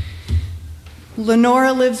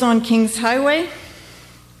 Lenora lives on Kings Highway.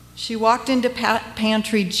 She walked into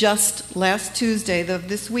pantry just last Tuesday of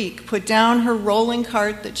this week, put down her rolling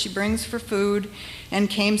cart that she brings for food,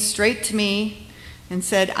 and came straight to me and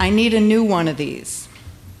said, "I need a new one of these,"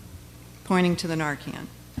 pointing to the Narcan.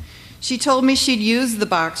 She told me she'd used the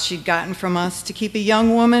box she'd gotten from us to keep a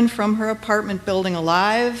young woman from her apartment building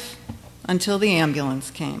alive until the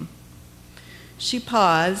ambulance came. She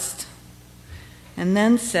paused and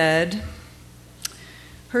then said,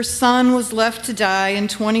 her son was left to die in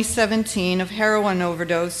 2017 of heroin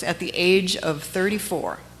overdose at the age of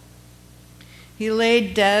 34. He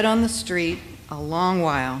laid dead on the street a long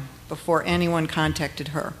while before anyone contacted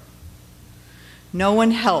her. No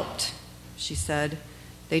one helped, she said.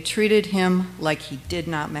 They treated him like he did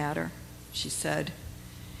not matter, she said.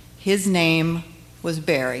 His name was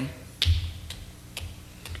Barry.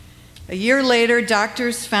 A year later,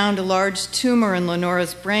 doctors found a large tumor in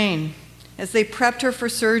Lenora's brain. As they prepped her for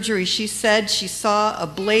surgery, she said she saw a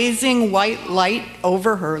blazing white light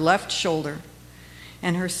over her left shoulder,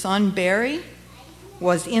 and her son Barry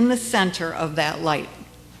was in the center of that light.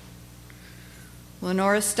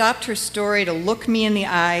 Lenora stopped her story to look me in the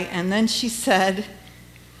eye, and then she said,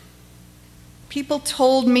 "People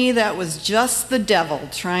told me that was just the devil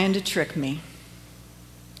trying to trick me."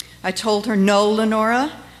 I told her, "No,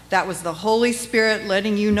 Lenora, that was the Holy Spirit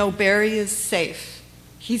letting you know Barry is safe.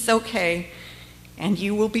 He's okay, and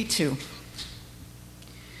you will be too."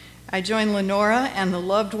 I join Lenora and the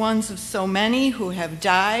loved ones of so many who have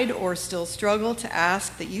died or still struggle to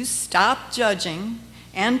ask that you stop judging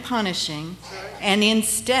and punishing and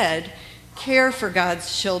instead care for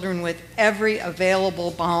God's children with every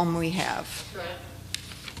available balm we have.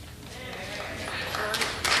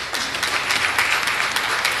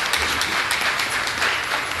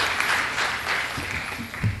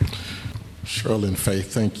 Shirley and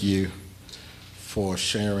Faith, thank you for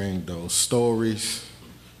sharing those stories.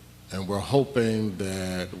 And we're hoping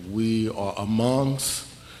that we are amongst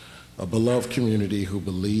a beloved community who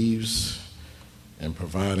believes in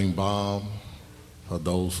providing balm for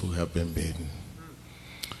those who have been beaten.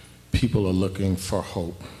 People are looking for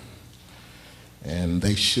hope, and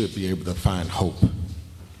they should be able to find hope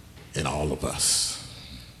in all of us.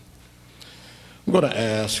 I'm going to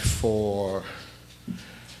ask for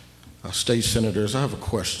our state senators. I have a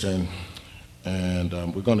question, and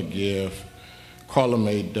we're going to give Carla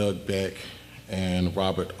Mae Doug Beck and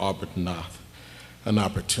Robert Arbuthnot an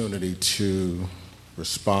opportunity to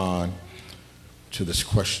respond to this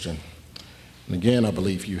question. And again, I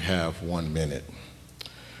believe you have 1 minute.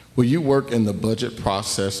 Will you work in the budget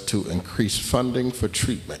process to increase funding for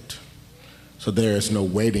treatment so there is no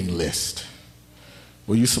waiting list?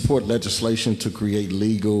 Will you support legislation to create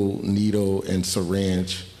legal needle and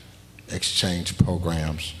syringe exchange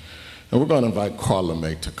programs? And we're going to invite Carla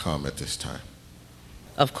Mae to come at this time.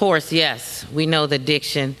 Of course, yes. We know that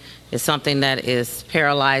addiction is something that is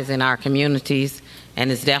paralyzing our communities, and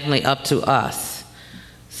it's definitely up to us.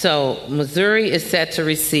 So Missouri is set to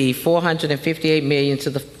receive $458 million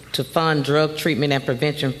to fund drug treatment and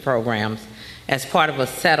prevention programs as part of a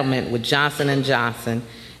settlement with Johnson & Johnson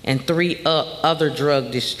and 3 other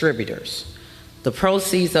drug distributors. The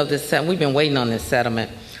proceeds of this settlement, we've been waiting on this settlement.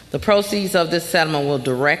 The proceeds of this settlement will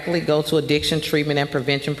directly go to addiction treatment and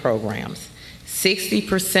prevention programs.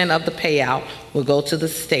 60% of the payout will go to the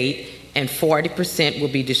state, and 40% will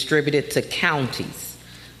be distributed to counties.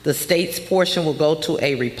 The state's portion will go to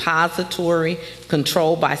a repository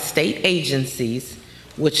controlled by state agencies,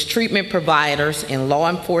 which treatment providers and law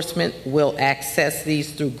enforcement will access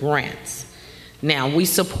these through grants. Now, we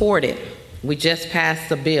support it. We just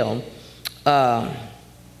passed a bill. Well,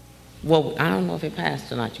 I don't know if it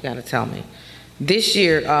passed or not. You got to tell me. This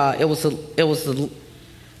year, it was the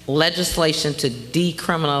legislation to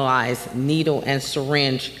decriminalize needle and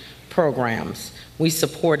syringe programs. We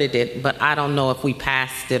supported it, but I don't know if we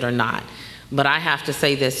passed it or not. But I have to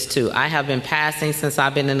say this too. I have been passing, since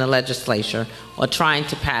I've been in the legislature, or trying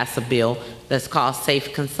to pass a bill that's called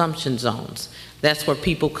safe consumption zones. That's where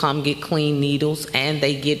people come get clean needles, and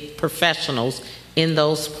they get professionals in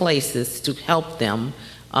those places to help them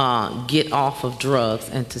get off of drugs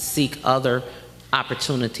and to seek other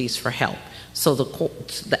opportunities for help. So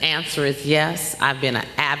the answer is yes. I've been an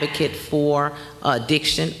advocate for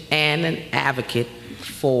addiction and an advocate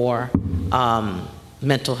for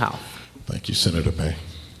mental health. Thank you, Senator May.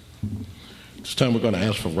 This time we're going to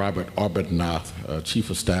ask for Robert Arbuthnot, Chief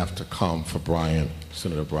of Staff, to come for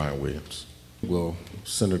Senator Brian Williams. Will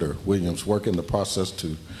Senator Williams work in the process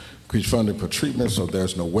to increase funding for treatment so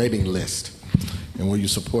there's no waiting list? And will you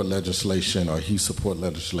support legislation, or he support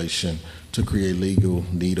legislation, to create legal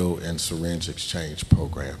needle and syringe exchange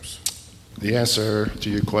programs? The answer to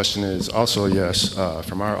your question is also yes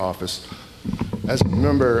from our office. As a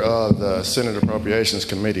member of the Senate Appropriations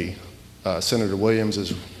Committee, Senator Williams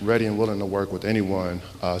is ready and willing to work with anyone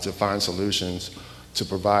to find solutions to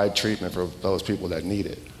provide treatment for those people that need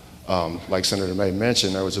it. Like Senator May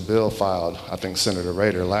mentioned, there was a bill filed, I think Senator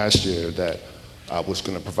Rader, last year that was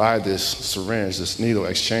going to provide this syringe, this needle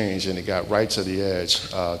exchange, and it got right to the edge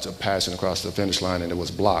to passing across the finish line, and it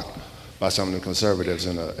was blocked by some of the conservatives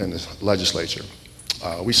in the legislature.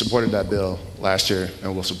 We supported that bill last year,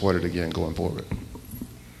 and we'll support it again going forward.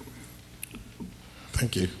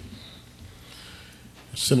 Thank you.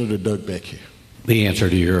 Senator Doug Beck here. The answer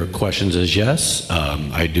to your questions is yes.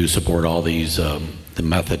 I do support all these the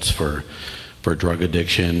methods for drug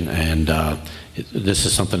addiction, and this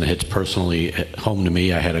is something that hits personally home to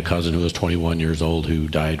me. I had a cousin who was 21 years old who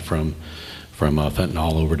died from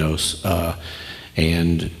fentanyl overdose,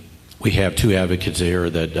 and we have 2 advocates here,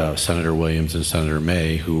 that Senator Williams and Senator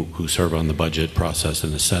May, who serve on the budget process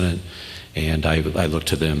in the Senate, and I look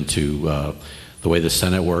to them to the way the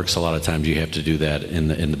Senate works. A lot of times you have to do that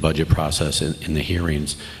in the budget process, in the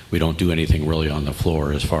hearings. We don't do anything really on the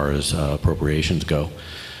floor as far as appropriations go.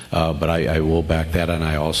 But I will back that, and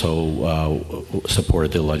I also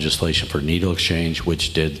supported the legislation for needle exchange,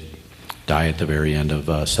 which did die at the very end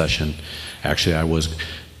of session. Actually, I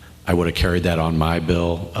would have carried that on my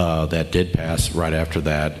bill. That did pass right after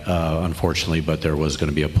that, unfortunately, but there was going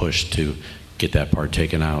to be a push to get that part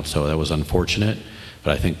taken out. So that was unfortunate,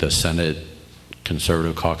 but I think the Senate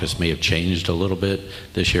Conservative caucus may have changed a little bit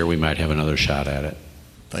this year. We might have another shot at it.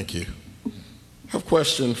 Thank you. I have a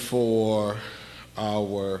question for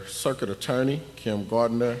our circuit attorney, Kim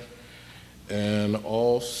Gardner, and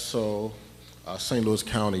also St. Louis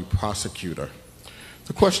County prosecutor.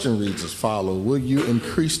 The question reads as follows: will you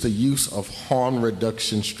increase the use of harm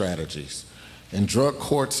reduction strategies in drug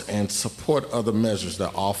courts and support other measures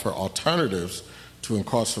that offer alternatives to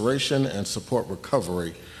incarceration and support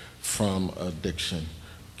recovery from addiction?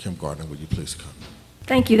 Kim Gardner, will you please come?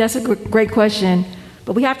 Thank you. That's a great question.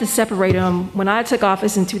 But we have to separate them. When I took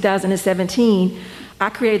office in 2017, I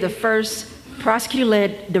created the first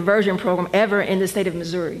prosecutor-led diversion program ever in the state of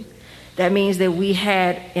Missouri. That means that we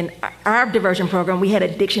had, in our diversion program, we had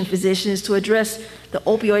addiction physicians to address the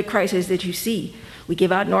opioid crisis that you see. We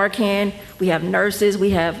give out Narcan, we have nurses,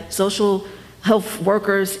 we have social health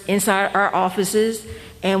workers inside our offices,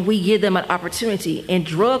 and we give them an opportunity. In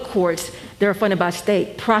drug courts, they're funded by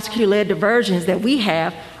state. Prosecutor-led diversions that we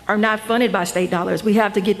have are not funded by state dollars. We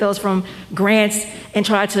have to get those from grants and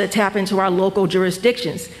try to tap into our local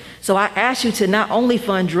jurisdictions. So I ask you to not only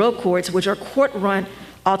fund drug courts, which are court-run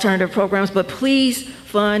alternative programs, but please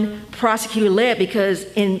fund prosecutor-led, because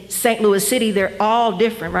in St. Louis City, they're all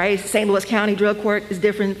different, right? St. Louis County Drug Court is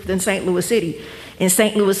different than St. Louis City. In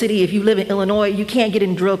St. Louis City, if you live in Illinois, you can't get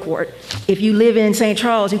in drug court. If you live in St.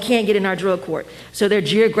 Charles, you can't get in our drug court. So there are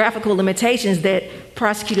geographical limitations that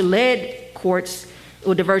prosecutor-led courts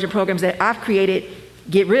or diversion programs that I've created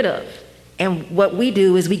get rid of. And what we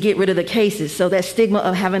do is we get rid of the cases. So that stigma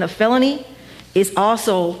of having a felony is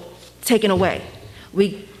also taken away.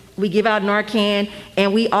 We give out Narcan,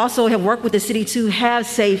 and we also have worked with the city to have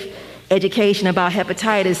safe education about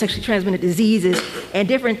hepatitis, sexually transmitted diseases, and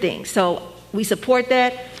different things. So we support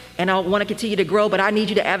that, and I want to continue to grow, but I need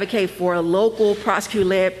you to advocate for a local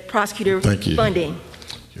prosecutor-led prosecutor funding.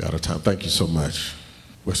 You're out of time. Thank you so much.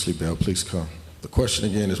 Wesley Bell, please come. The question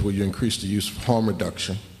again is, will you increase the use of harm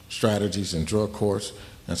reduction strategies in drug courts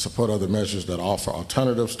and support other measures that offer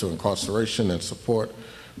alternatives to incarceration and support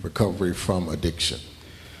recovery from addiction?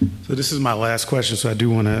 So this is my last question, so I do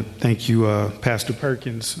want to thank you, Pastor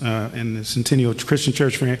Perkins and the Centennial Christian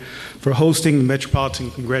Church for hosting the Metropolitan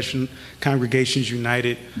Congregations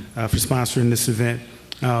United for sponsoring this event.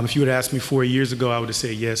 If you would ask me 4 years ago, I would have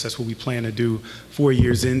said yes, that's what we plan to do. 4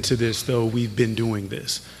 years into this, though, we've been doing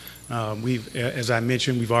this. As I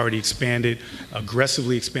mentioned, we've already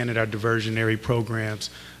aggressively expanded our diversionary programs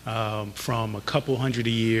from a couple hundred a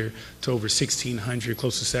year to over 1,600,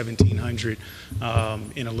 close to 1,700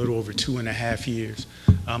 in a little over 2.5 years.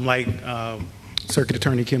 Like Circuit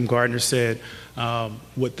Attorney Kim Gardner said,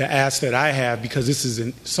 what the ask that I have, because this is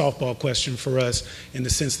a softball question for us in the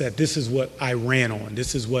sense that this is what I ran on,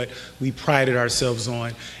 this is what we prided ourselves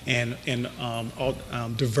on, and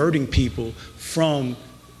diverting people from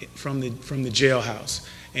the jailhouse.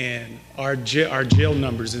 And our jail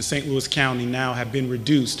numbers in St. Louis County now have been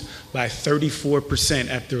reduced by 34%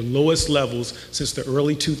 at their lowest levels since the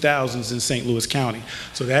early 2000s in St. Louis County.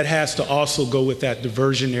 So that has to also go with that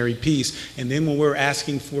diversionary piece. And then when we're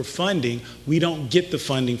asking for funding, we don't get the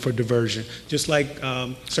funding for diversion. Just like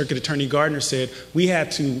Circuit Attorney Gardner said, we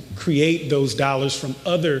had to create those dollars from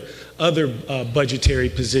other budgetary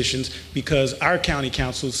positions because our county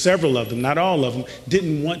council, several of them, not all of them,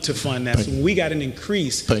 didn't want to fund that. So when we got an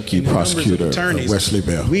increase in the numbers of attorneys, Wesley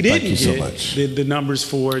Bell. we didn't so get the numbers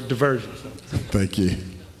for diversion. Thank you.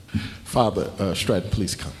 Father Stratton,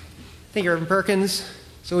 please come. Thank you, Reverend Perkins.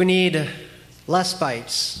 So we need less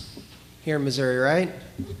bites here in Missouri, right?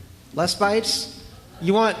 Less bites?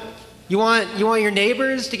 You want your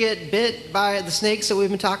neighbors to get bit by the snakes that we've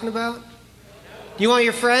been talking about? Do you want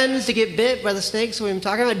your friends to get bit by the snakes that we've been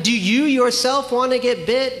talking about? Do you yourself want to get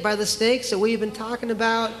bit by the snakes that we've been talking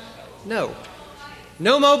about? No.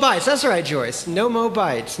 No more bites. That's right, Joyce. No more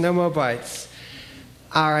bites. No more bites.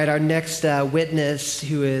 All right, our next witness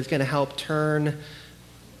who is going to help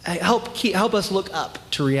us look up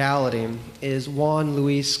to reality is Juan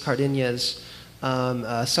Luis Cardenas,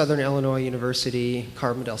 Southern Illinois University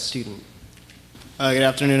Carbondale student. Good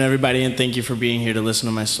afternoon, everybody, and thank you for being here to listen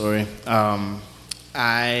to my story.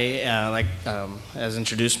 As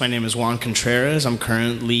introduced, my name is Juan Contreras. I'm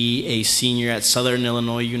currently a senior at Southern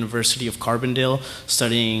Illinois University of Carbondale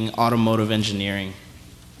studying automotive engineering.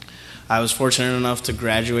 I was fortunate enough to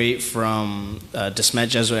graduate from De Smet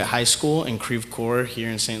Jesuit High School in Creve Coeur here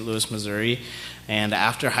in St. Louis, Missouri. And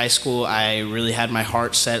after high school, I really had my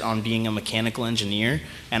heart set on being a mechanical engineer,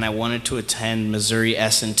 and I wanted to attend Missouri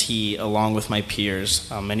S&T along with my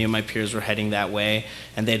peers. Many of my peers were heading that way,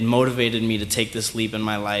 and they had motivated me to take this leap in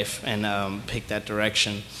my life and pick that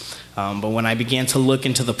direction. But when I began to look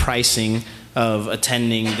into the pricing of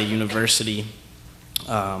attending the university,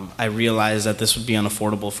 I realized that this would be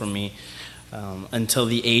unaffordable for me. Until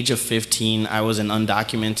the age of 15, I was an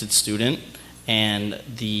undocumented student, and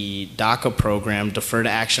the DACA program, Deferred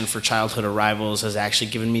Action for Childhood Arrivals, has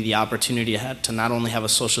actually given me the opportunity to not only have a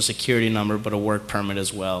social security number, but a work permit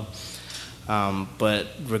as well. But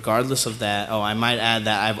regardless of that, I might add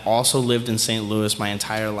that I've also lived in St. Louis my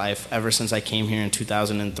entire life, ever since I came here in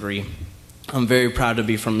 2003. I'm very proud to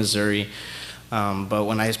be from Missouri. But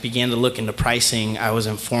when I began to look into pricing, I was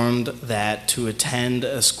informed that to attend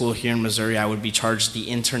a school here in Missouri, I would be charged the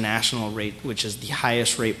international rate, which is the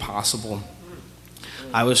highest rate possible.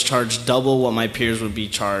 I was charged double what my peers would be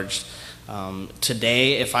charged.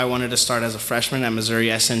 Today, if I wanted to start as a freshman at Missouri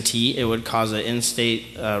SNT, it would cost an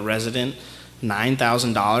in-state resident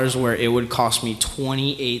 $9,000, where it would cost me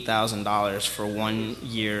 $28,000 for 1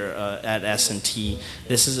 year at S&T.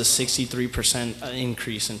 This is a 63%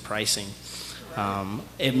 increase in pricing.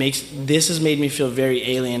 This has made me feel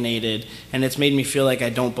very alienated, and it's made me feel like I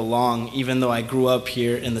don't belong, even though I grew up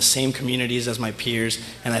here in the same communities as my peers,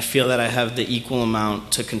 and I feel that I have the equal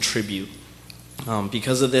amount to contribute.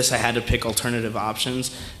 Because of this, I had to pick alternative options,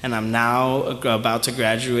 and I'm now about to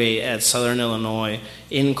graduate at Southern Illinois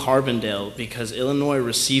in Carbondale because Illinois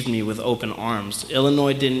received me with open arms.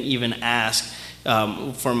 Illinois didn't even ask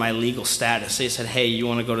for my legal status. They said, hey, you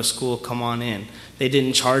want to go to school? Come on in. They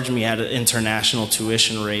didn't charge me at an international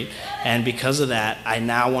tuition rate, and because of that, I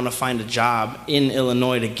now want to find a job in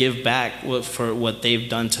Illinois to give back for what they've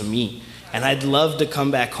done to me. And I'd love to come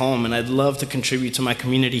back home, and I'd love to contribute to my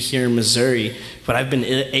community here in Missouri, but I've been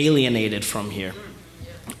alienated from here.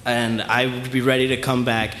 And I would be ready to come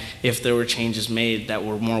back if there were changes made that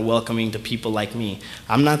were more welcoming to people like me.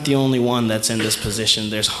 I'm not the only one that's in this position.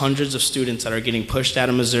 There's hundreds of students that are getting pushed out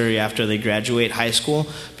of Missouri after they graduate high school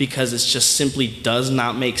because it just simply does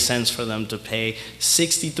not make sense for them to pay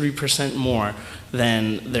 63% more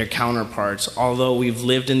than their counterparts, although we've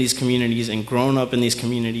lived in these communities and grown up in these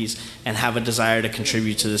communities and have a desire to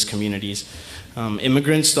contribute to these communities.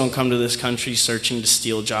 Immigrants don't come to this country searching to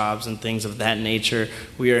steal jobs and things of that nature.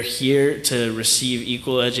 We are here to receive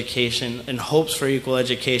equal education and hopes for equal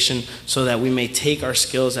education so that we may take our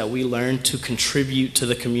skills that we learn to contribute to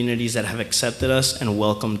the communities that have accepted us and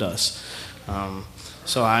welcomed us.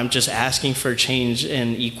 So I'm just asking for change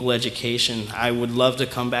in equal education. I would love to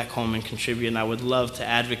come back home and contribute, and I would love to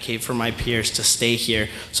advocate for my peers to stay here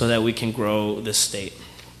so that we can grow this state.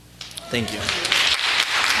 Thank you.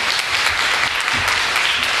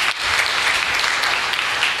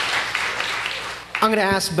 I'm going to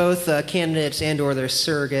ask both candidates and or their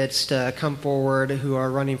surrogates to come forward who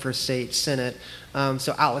are running for state senate.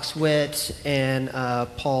 So Alex Witt and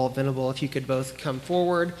Paul Venable, if you could both come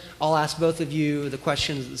forward. I'll ask both of you the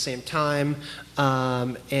questions at the same time.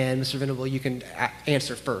 And Mr. Venable, you can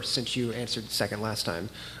answer first since you answered second last time.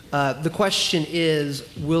 The question is,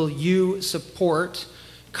 will you support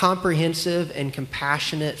comprehensive and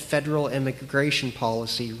compassionate federal immigration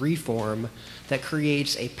policy reform that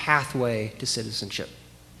creates a pathway to citizenship?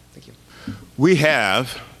 Thank you. We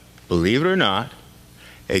have, believe it or not,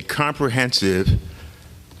 a comprehensive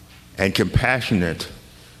and compassionate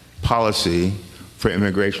policy for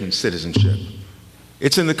immigration citizenship.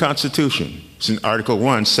 It's in the Constitution. It's in Article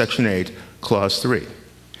 1, Section 8, Clause 3.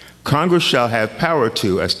 Congress shall have power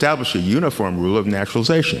to establish a uniform rule of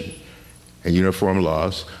naturalization and uniform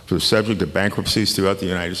laws for the subject of bankruptcies throughout the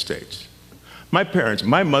United States.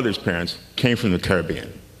 My mother's parents came from the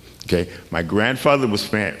Caribbean. Okay, my grandfather was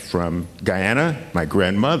from Guyana, my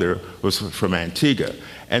grandmother was from Antigua,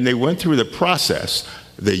 and they went through the process,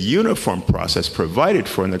 the uniform process provided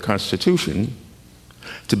for in the Constitution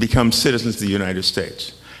to become citizens of the United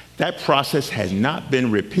States. That process has not been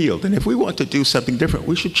repealed, and if we want to do something different,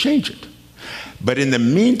 we should change it. But in the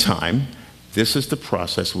meantime, this is the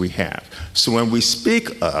process we have. So when we speak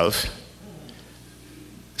of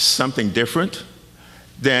something different,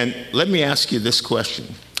 then let me ask you this question.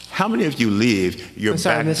 How many of you leave your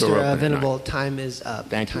back door open? Mr. Venable, time is up.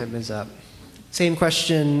 Time is up. Same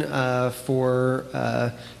question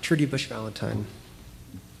for Trudy Bush Valentine.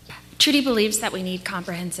 Trudy believes that we need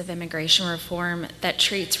comprehensive immigration reform that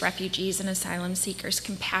treats refugees and asylum seekers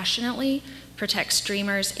compassionately, protects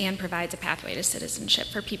dreamers, and provides a pathway to citizenship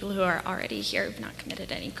for people who are already here who have not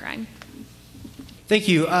committed any crime. Thank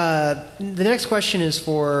you. The next question is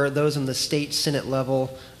for those on the state senate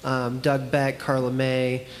level, Doug Beck, Carla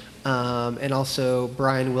May, and also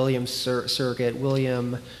Brian Williams' surrogate,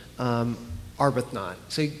 William Arbuthnot.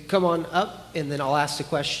 So come on up, and then I'll ask the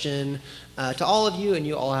question to all of you, and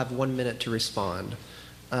you all have 1 minute to respond.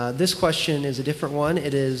 This question is a different one.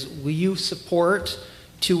 It is, will you support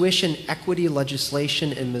tuition equity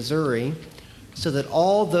legislation in Missouri so that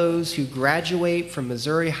all those who graduate from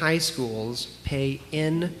Missouri high schools pay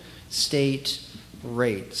in-state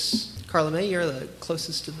rates? Carla May, you're the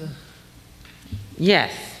closest to the...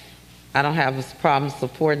 Yes. I don't have a problem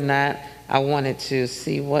supporting that. I wanted to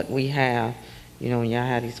see what we have. You know, when y'all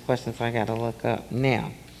have these questions, I got to look up.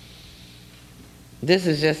 Now, this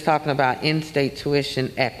is just talking about in-state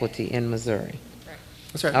tuition equity in Missouri.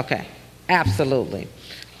 That's right. Okay. Absolutely.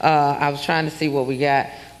 I was trying to see what we got.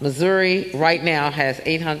 Missouri right now has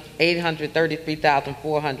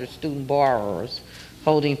 833,400 student borrowers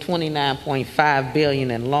holding $29.5 billion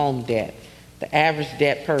in loan debt. The average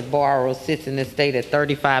debt per borrower sits in this state at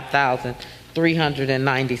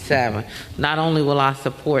 $35,397. Not only will I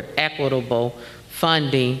support equitable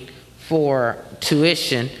funding for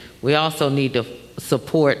tuition, we also need to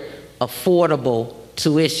support affordable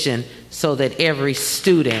tuition so that every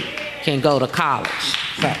student can go to college.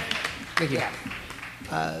 So, thank you.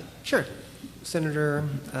 Sure. Senator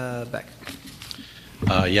Beck.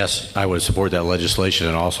 Yes, I would support that legislation,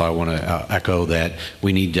 and also I want to echo that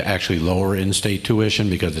we need to actually lower in-state tuition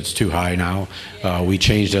because it's too high now. We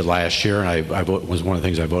changed it last year, and I was one of the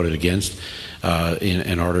things I voted against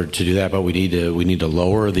in order to do that. But we need to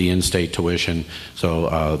lower the in-state tuition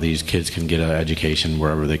so these kids can get an education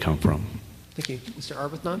wherever they come from. Thank you, Mr.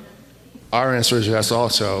 Arbuthnot. Our answer is yes.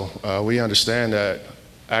 Also, we understand that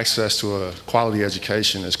access to a quality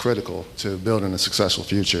education is critical to building a successful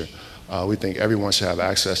future. We think everyone should have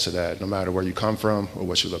access to that, no matter where you come from or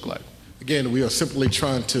what you look like. Again, we are simply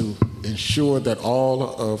trying to ensure that all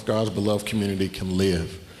of God's beloved community can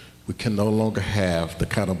live. We can no longer have the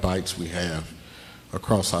kind of bites we have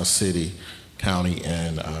across our city, county,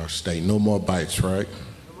 and our state. No more bites, right?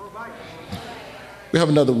 No more bites. We have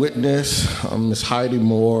another witness, Ms. Heidi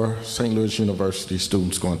Moore, St. Louis University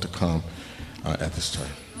students going to come at this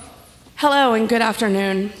time. Hello and good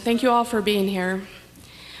afternoon. Thank you all for being here.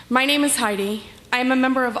 My name is Heidi. I am a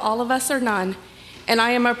member of All of Us or None, and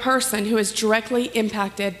I am a person who is directly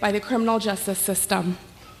impacted by the criminal justice system.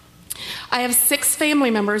 I have 6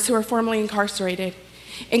 family members who are formerly incarcerated,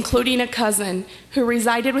 including a cousin who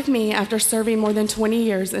resided with me after serving more than 20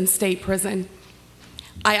 years in state prison.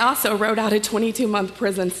 I also wrote out a 22-month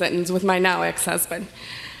prison sentence with my now ex-husband.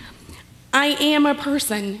 I am a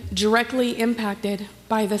person directly impacted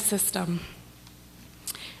by the system.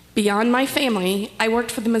 Beyond my family, I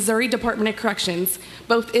worked for the Missouri Department of Corrections,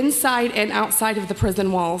 both inside and outside of the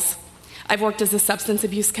prison walls. I've worked as a substance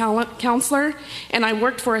abuse counselor, and I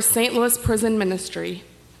worked for a St. Louis prison ministry.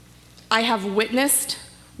 I have witnessed,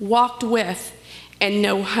 walked with, and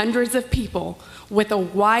know hundreds of people with a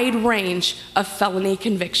wide range of felony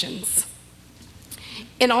convictions.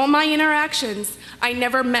 In all my interactions, I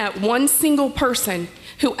never met one single person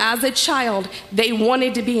who, as a child, they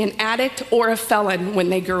wanted to be an addict or a felon when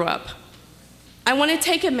they grew up. I want to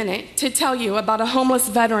take a minute to tell you about a homeless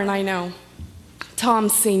veteran I know, Tom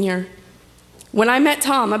Sr. When I met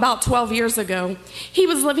Tom about 12 years ago, he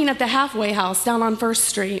was living at the halfway house down on 1st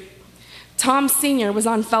Street. Tom Sr. was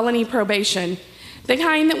on felony probation, the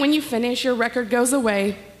kind that when you finish, your record goes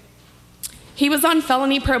away. He was on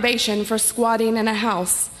felony probation for squatting in a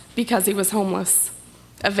house because he was homeless,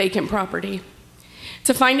 a vacant property.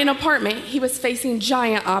 To find an apartment, he was facing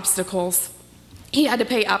giant obstacles. He had to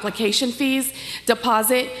pay application fees,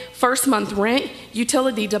 deposit, first month rent,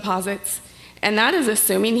 utility deposits, and that is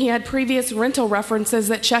assuming he had previous rental references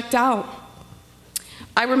that checked out.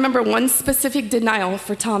 I remember one specific denial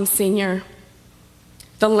for Tom Sr.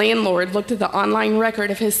 The landlord looked at the online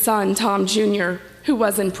record of his son, Tom Jr., who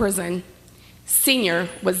was in prison. Sr.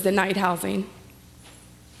 was denied housing.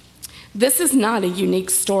 This is not a unique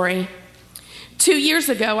story. 2 years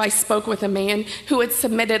ago, I spoke with a man who had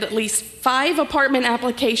submitted at least 5 apartment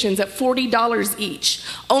applications at $40 each,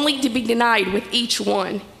 only to be denied with each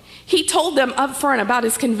one. He told them up front about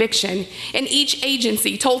his conviction, and each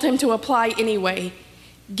agency told him to apply anyway,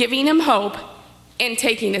 giving him hope and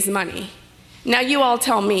taking his money. Now you all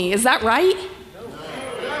tell me, is that right?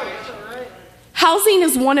 Housing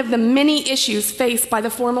is one of the many issues faced by the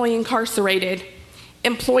formerly incarcerated.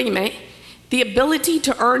 Employment, the ability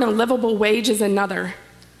to earn a livable wage is another.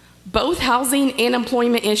 Both housing and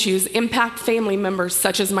employment issues impact family members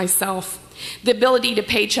such as myself. The ability to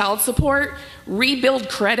pay child support, rebuild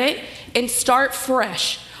credit, and start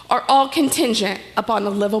fresh are all contingent upon a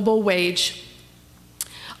livable wage.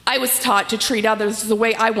 I was taught to treat others the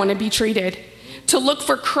way I want to be treated, to look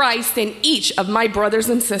for Christ in each of my brothers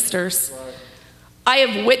and sisters. I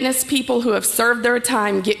have witnessed people who have served their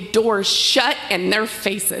time get doors shut in their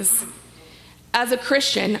faces. As a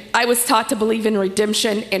Christian, I was taught to believe in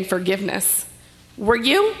redemption and forgiveness. Were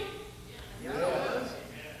you?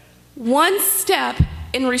 One step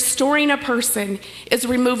in restoring a person is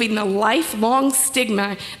removing the lifelong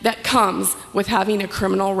stigma that comes with having a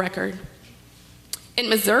criminal record. In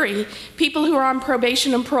Missouri, people who are on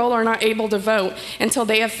probation and parole are not able to vote until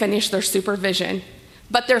they have finished their supervision,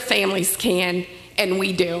 but their families can, and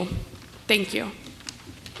we do. Thank you.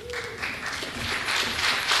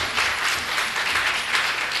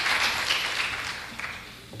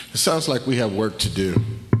 It sounds like we have work to do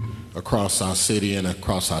across our city and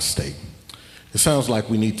across our state. It sounds like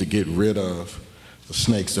we need to get rid of the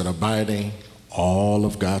snakes that are biting all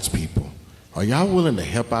of God's people. Are y'all willing to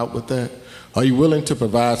help out with that? Are you willing to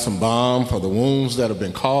provide some balm for the wounds that have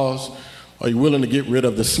been caused? Are you willing to get rid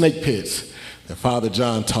of the snake pits that Father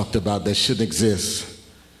John talked about that shouldn't exist?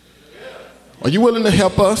 Are you willing to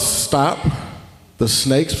help us stop the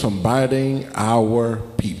snakes from biting our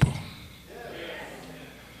people?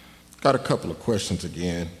 Got a couple of questions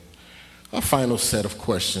again. Our final set of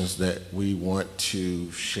questions that we want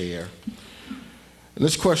to share. And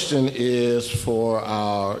this question is for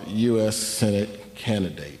our U.S. Senate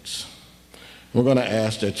candidates. We're going to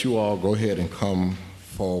ask that you all go ahead and come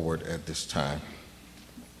forward at this time.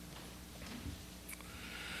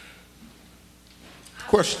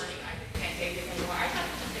 Question.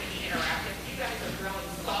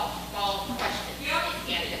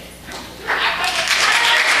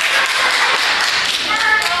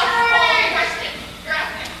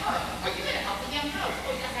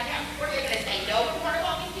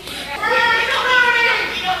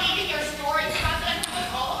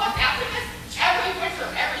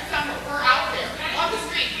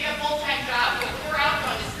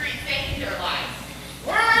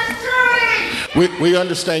 We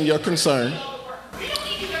understand your concern. We don't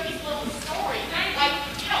need to hear these little stories. Like,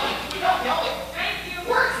 you know, we don't know it.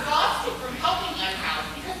 We're exhausted from helping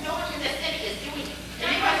unhoused because no one in this city is doing it.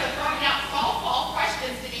 And you guys are throwing out softball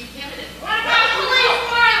questions to these candidates. What about police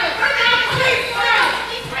violence? What about police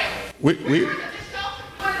violence? We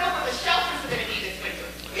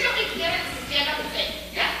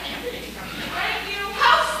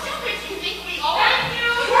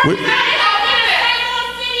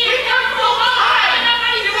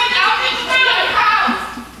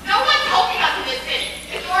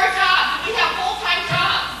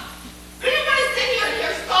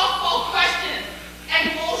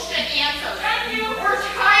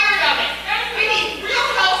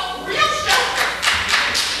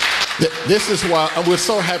This is why we're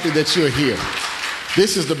so happy that you're here.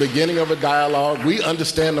 This is the beginning of a dialogue. We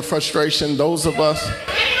understand the frustration, those of us.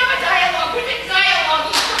 Beginning of a dialogue. We've been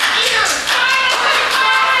dialoguing for years.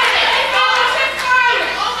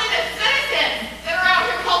 Only the citizens that are out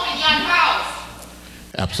here helping the unhoused.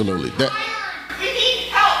 Absolutely. We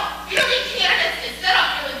need help. You don't need candidates to sit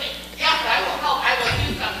up here and say, yes, I will help, I will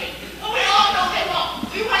do something. Well, we all know they won't.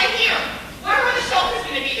 We want to hear, where are the shelters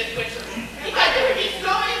going to be this winter? Because there would be so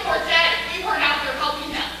many more dead if we weren't out there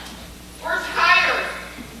helping them. We're tired.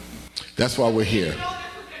 That's why we're here.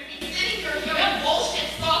 Sitting here giving bullshit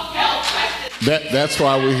softball questions. That's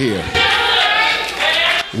why we're here.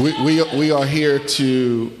 We are here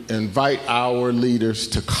to invite our leaders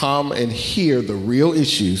to come and hear the real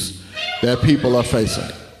issues that people are facing.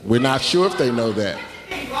 We're not sure if they know that.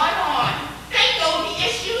 They run on. They know the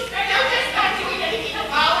issues. They're just not doing anything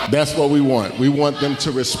about it. That's what we want. We want them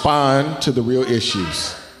to respond to the real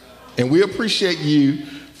issues. And we appreciate you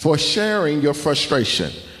for sharing your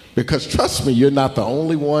frustration. Because trust me, you're not the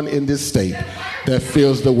only one in this state that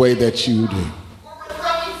feels the way that you do. We're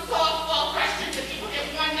throwing softball questions and people get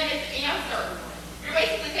 1 minute to answer. You're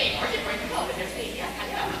basically saying, are you going to help? And they're saying, yes, I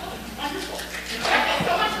am. Wonderful. That's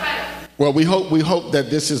so much better. Well, we hope that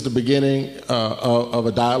this is the beginning of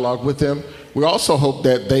a dialogue with them. We also hope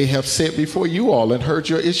that they have sat before you all and heard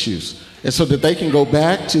your issues, and so that they can go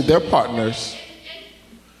back to their partners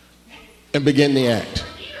and begin the act.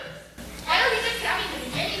 Why are we just having the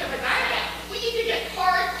beginning of a dialogue? We need to get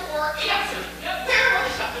hardcore answers. Where will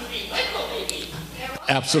the shelters be? When will they be?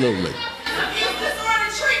 Absolutely. Abuse disorder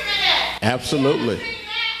treatment act. Absolutely.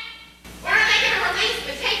 When are they going to release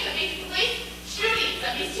the tapes of these police shootings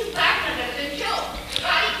of these 2 black men that have been killed?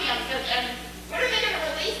 Body cams, and when are they going to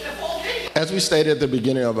release the whole video? As we stated at the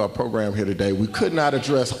beginning of our program here today, we could not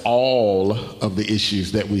address all of the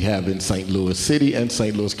issues that we have in St. Louis City and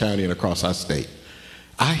St. Louis County and across our state.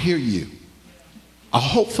 I hear you.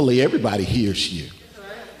 Hopefully everybody hears you,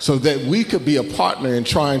 so that we could be a partner in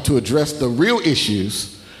trying to address the real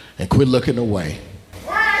issues and quit looking away.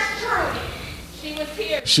 Where's Trudy? She was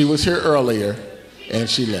here. She was here earlier and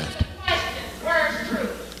she left. Where's Trudy?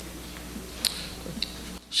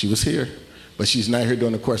 She was here, but she's not here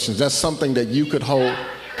doing the questions. That's something that you could hold.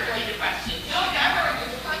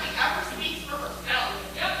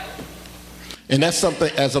 And that's something,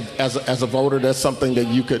 as a voter, that's something that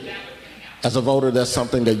you could, as a voter, that's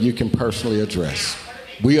something that you can personally address.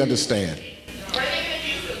 We understand. What are they going to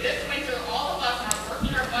do so this winter all of us are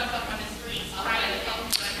working our butts up on the streets trying to help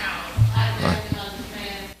the house? Right.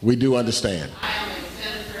 We do understand. I am a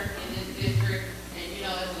senator in this district, and you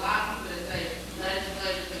know, there's a lot of people that say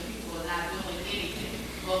legislators and people are not doing anything.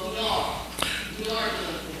 But we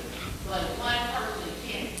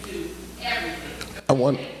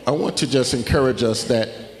want to just encourage us that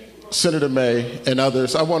Senator May and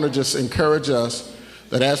others, I want to just encourage us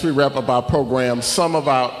that as we wrap up our program, some of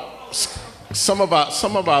our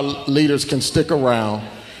leaders can stick around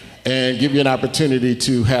and give you an opportunity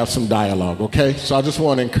to have some dialogue, okay? So I just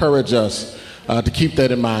want to encourage us to keep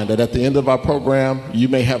that in mind, that at the end of our program, you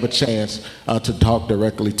may have a chance to talk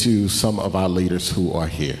directly to some of our leaders who are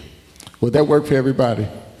here. Would that work for everybody?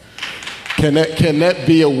 Can that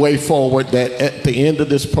be a way forward, that at the end of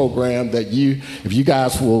this program, that if you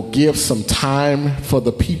guys will give some time for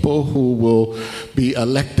the people who will be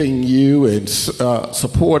electing you and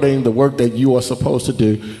supporting the work that you are supposed to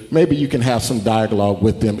do, maybe you can have some dialogue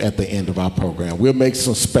with them at the end of our program. We'll make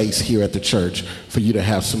some space here at the church for you to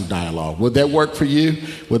have some dialogue. Would that work for you?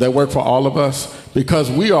 Would that work for all of us?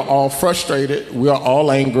 Because we are all frustrated, we are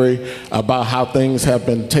all angry about how things have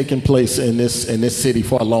been taking place in this city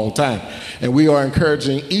for a long time. And we are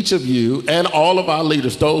encouraging each of you and all of our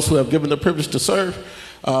leaders, those who have given the privilege to serve,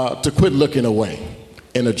 to quit looking away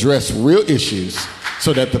and address real issues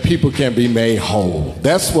so that the people can be made whole.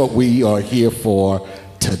 That's what we are here for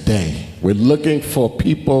today. We're looking for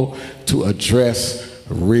people to address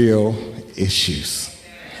real issues.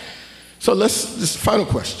 So this final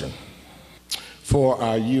question for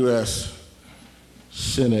our U.S.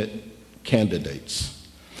 Senate candidates.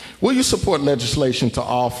 Will you support legislation to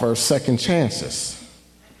offer second chances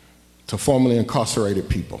to formerly incarcerated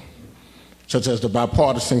people, such as the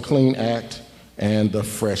Bipartisan Clean Act and the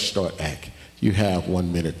Fresh Start Act? You have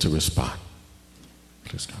 1 minute to respond.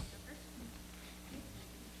 Please go.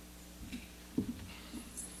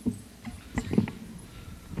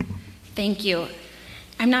 Thank you.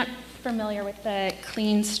 I'm not familiar with the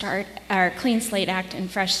Clean Slate Act and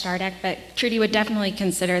Fresh Start Act, but Trudy would definitely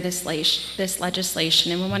consider this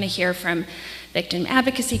legislation, and we want to hear from victim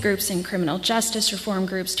advocacy groups and criminal justice reform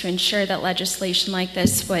groups to ensure that legislation like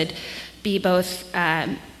this would be both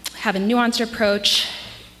have a nuanced approach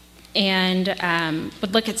and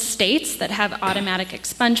would look at states that have automatic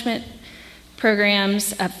expungement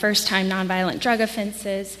programs of first-time nonviolent drug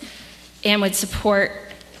offenses, and would support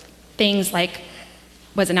things like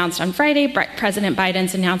was announced on Friday, President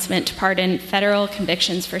Biden's announcement to pardon federal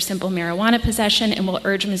convictions for simple marijuana possession, and will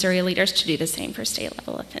urge Missouri leaders to do the same for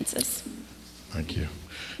state-level offenses. Thank you.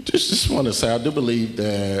 Just want to say, I do believe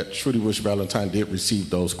that Trudy Wish Valentine did receive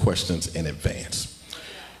those questions in advance.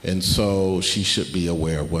 And so she should be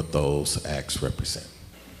aware of what those acts represent.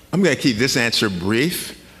 I'm going to keep this answer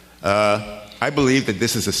brief. I believe that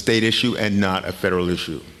this is a state issue and not a federal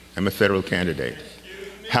issue. I'm a federal candidate.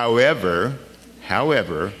 However,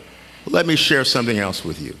 let me share something else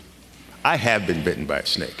with you. I have been bitten by a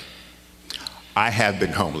snake. I have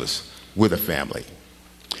been homeless with a family.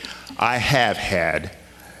 I have had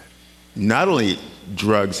not only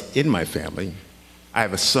drugs in my family, I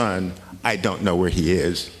have a son, I don't know where he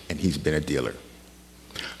is, and he's been a dealer.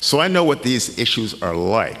 So I know what these issues are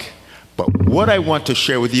like. But what I want to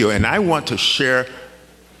share with you, and I want to share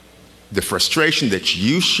the frustration that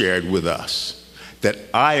you shared with us, that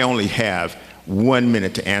I only have 1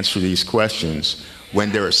 minute to answer these questions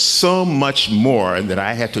when there is so much more that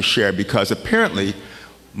I have to share, because apparently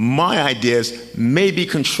my ideas may be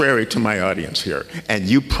contrary to my audience here, and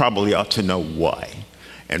you probably ought to know why.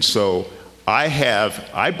 And so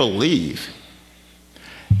I believe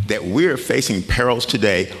that we're facing perils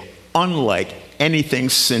today unlike anything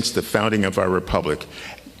since the founding of our republic,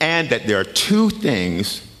 and that there are two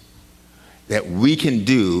things that we can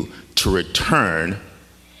do to return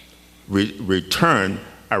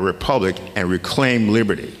our republic and reclaim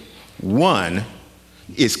liberty. One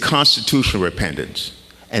is constitutional repentance,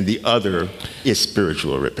 and the other is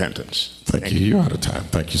spiritual repentance. Thank you. You're out of time.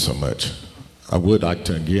 Thank you so much. I would like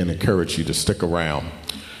to again encourage you to stick around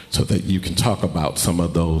so that you can talk about some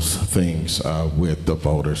of those things with the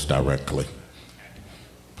voters directly.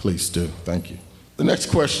 Please do. Thank you. The next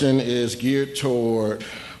question is geared toward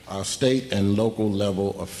our state and local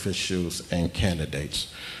level officials and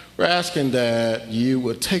candidates. We're asking that you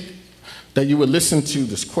would listen to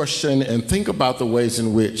this question and think about the ways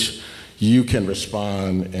in which you can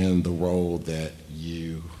respond in the role that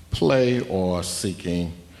you play or are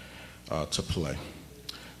seeking to play.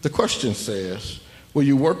 The question says, will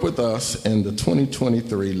you work with us in the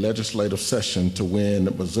 2023 legislative session to win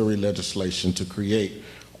Missouri legislation to create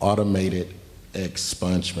automated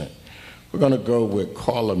expungement? We're going to go with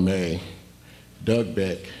Carla May, Doug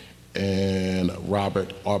Beck, and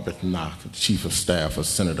Robert Arbuthnot, Chief of Staff of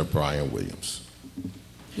Senator Brian Williams.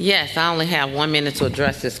 Yes, I only have 1 minute to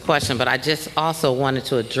address this question, but I just also wanted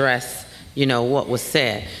to address what was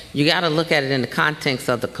said. You got to look at it in the context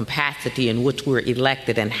of the capacity in which we're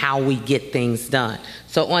elected and how we get things done.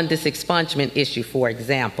 So on this expungement issue, for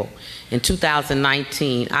example, in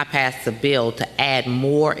 2019, I passed a bill to add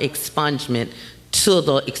more expungement to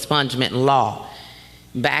the expungement law.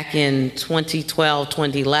 Back in 2012,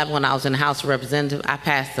 2011, when I was in the House of Representatives, I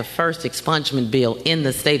passed the first expungement bill in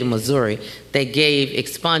the state of Missouri that gave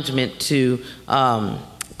expungement to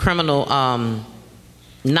criminal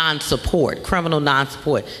non-support,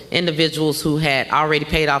 individuals who had already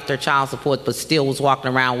paid off their child support but still was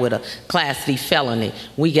walking around with a Class D felony.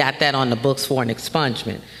 We got that on the books for an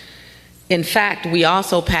expungement. In fact, we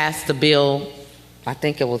also passed the bill, I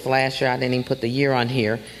think it was last year, I didn't even put the year on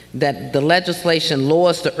here, that the legislation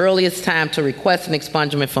lowers the earliest time to request an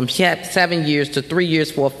expungement from 7 years to 3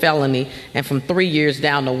 years for a felony and from 3 years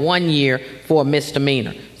down to 1 year for a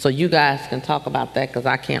misdemeanor. So you guys can talk about that because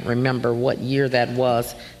I can't remember what year that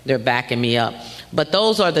was. They're backing me up. But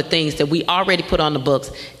those are the things that we already put on the books.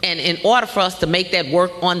 And in order for us to make that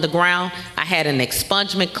work on the ground, I had an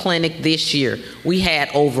expungement clinic this year. We had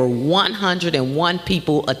over 101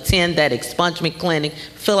 people attend that expungement clinic,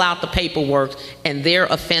 fill out the paperwork, and their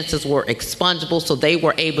offenses were expungible, so they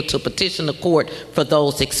were able to petition the court for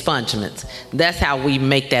those expungements. That's how we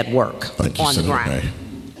make that work on the ground.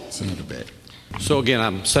 Senator Beck. So again,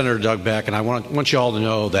 I'm Senator Doug Beck, and I want you all to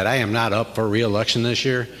know that I am not up for re-election this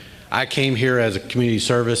year. I came here as a community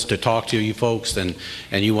service to talk to you folks, and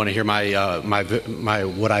you want to hear my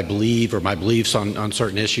what I believe or my beliefs on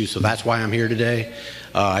certain issues. So that's why I'm here today.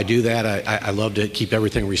 I do that. I love to keep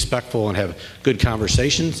everything respectful and have good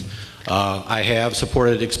conversations. I have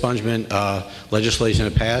supported expungement legislation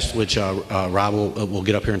in the past, which Rob will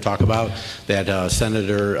get up here and talk about, that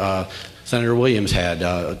Senator Williams had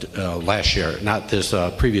last year, not this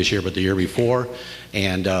previous year, but the year before,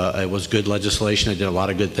 and it was good legislation. It did a lot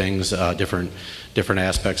of good things, different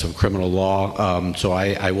aspects of criminal law. So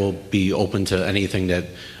I will be open to anything that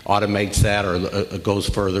automates that or goes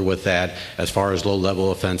further with that as far as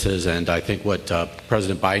low-level offenses. And I think what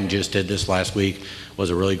President Biden just did this last week was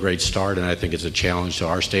a really great start, and I think it's a challenge to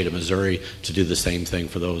our state of Missouri to do the same thing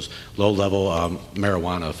for those low-level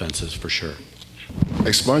marijuana offenses for sure.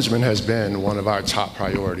 Expungement has been one of our top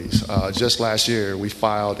priorities. Just last year, we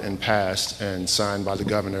filed and passed and signed by the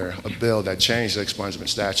governor a bill that changed the expungement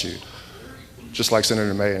statute. Just like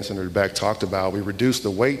Senator May and Senator Beck talked about, we reduced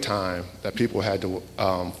the wait time that people had to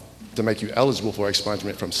make you eligible for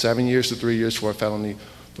expungement from 7 years to 3 years for a felony,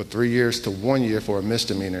 for 3 years to 1 year for a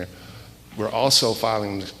misdemeanor. We're also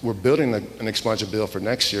building an expungement bill for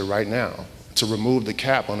next year right now to remove the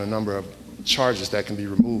cap on the number of charges that can be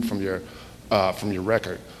removed from your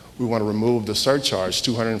record. We want to remove the surcharge,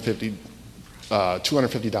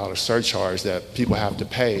 $250 surcharge that people have to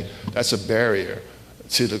pay. That's a barrier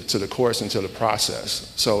to the courts and to the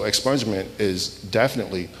process. So expungement is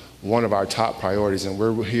definitely one of our top priorities, and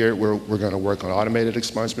we're going to work on automated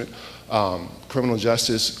expungement. Criminal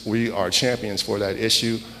justice, we are champions for that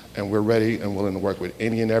issue, and we're ready and willing to work with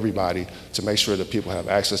any and everybody to make sure that people have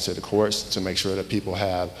access to the courts, to make sure that people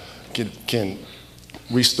can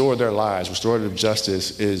restore their lives. Restorative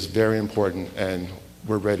justice is very important, and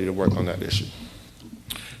we're ready to work on that issue.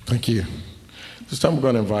 Thank you. This time we're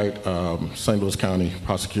going to invite St. Louis County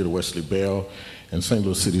Prosecutor Wesley Bell and St.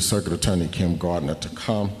 Louis City Circuit Attorney Kim Gardner to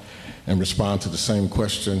come and respond to the same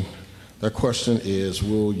question. That question is,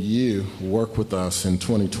 will you work with us in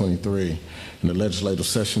 2023 in the legislative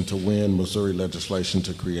session to win Missouri legislation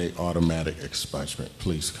to create automatic expungement?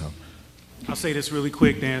 Please come. I'll say this really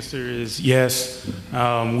quick. The answer is yes.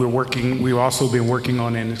 We've also been working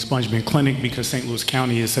on an expungement clinic because St. Louis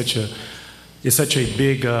County is such a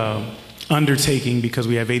big undertaking because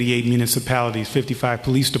we have 88 municipalities, 55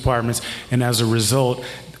 police departments, and as a result,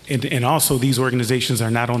 and also these organizations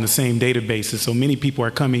are not on the same databases. So many people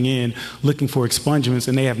are coming in looking for expungements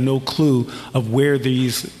and they have no clue of where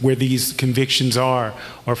these convictions are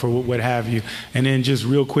or for what have you. And then just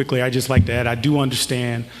real quickly, I just like to add, I do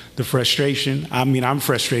understand the frustration. I mean, I'm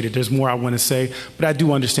frustrated. There's more I want to say, but I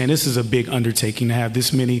do understand this is a big undertaking to have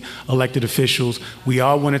this many elected officials. We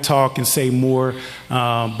all want to talk and say more,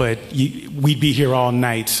 but we'd be here all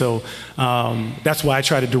night. So that's why I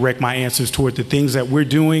try to direct my answers toward the things that we're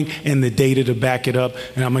doing and the data to back it up.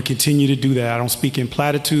 And I'm going to continue to do that. I don't speak in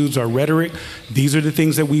platitudes or rhetoric. These are the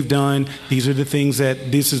things that we've done. This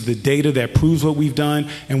is the data that proves what we've done,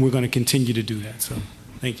 and we're going to continue to do that. So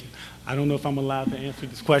thank you. I don't know if I'm allowed to answer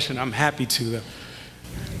this question. I'm happy to,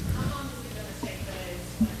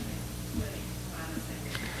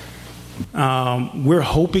 though. We're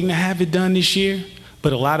hoping to have it done this year,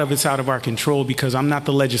 but a lot of it's out of our control because I'm not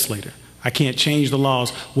the legislator. I can't change the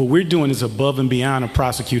laws. What we're doing is above and beyond a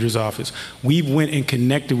prosecutor's office. We went and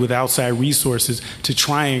connected with outside resources to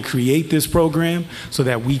try and create this program so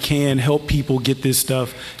that we can help people get this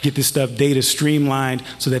stuff data streamlined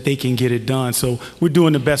so that they can get it done. So we're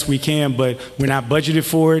doing the best we can, but we're not budgeted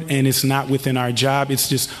for it, and it's not within our job. It's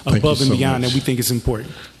just above and beyond, and we think it's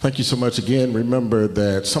important. Thank you so much. Again, remember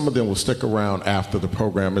that some of them will stick around after the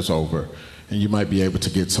program is over, and you might be able to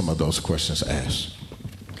get some of those questions asked.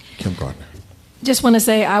 Kim Gardner. Just want to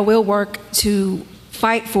say I will work to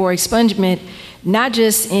fight for expungement, not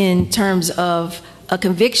just in terms of a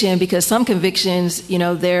conviction, because some convictions,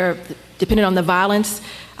 they're depending on the violence.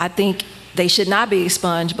 I think they should not be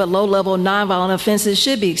expunged, but low-level nonviolent offenses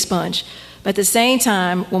should be expunged. But at the same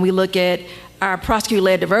time, when we look at our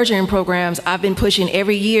prosecutor-led diversion programs, I've been pushing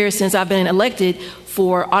every year since I've been elected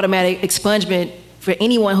for automatic expungement for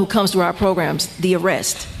anyone who comes through our programs, the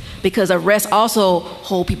arrest. Because arrests also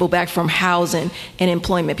hold people back from housing and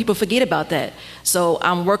employment. People forget about that. So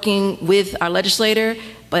I'm working with our legislator,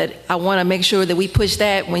 but I want to make sure that we push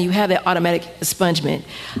that when you have that automatic expungement.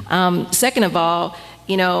 Second of all,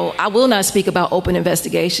 I will not speak about open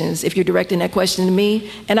investigations if you're directing that question to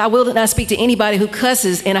me, and I will not speak to anybody who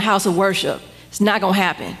cusses in a house of worship. It's not going to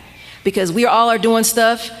happen, because we all are doing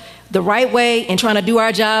stuff the right way and trying to do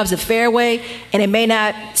our jobs the fair way, and it may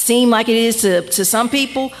not seem like it is to some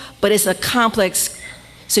people, but it's a complex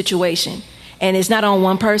situation, and it's not on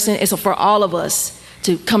one person, it's for all of us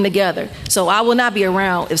to come together. So I will not be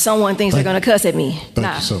around if someone thinks they're going to cuss at me.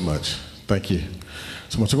 Thank you so much. Thank you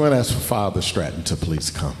so much. I'm going to ask for Father Stratton to please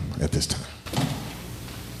come at this time.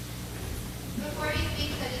 Before he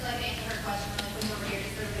speaks, I'd just like to answer her question really quick over here,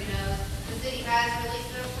 just so everybody knows. The city has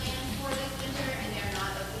released their plans for this winter, and they're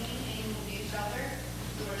not opening any new shelters.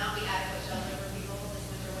 So there will not be adequate shelter for people this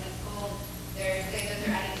winter when it's cold. They say that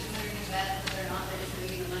they're adding 200 new beds, but they're not. They're just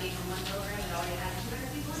moving the money from one program that already has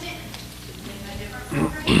 200 people in it to a different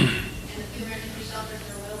program. And the few emergency shelters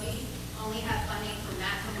there will be only have funding for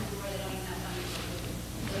maximum to where they don't even have funding for food.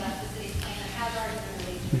 So that's the city's plan that has already been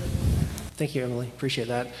released for this winter. Thank you, Emily. Appreciate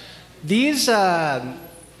that. These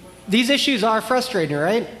issues are frustrating,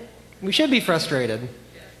 right? We should be frustrated.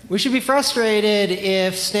 We should be frustrated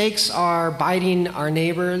if snakes are biting our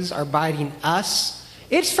neighbors, are biting us.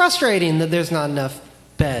 It's frustrating that there's not enough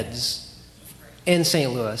beds in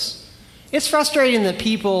St. Louis. It's frustrating that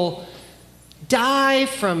people die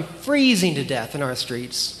from freezing to death in our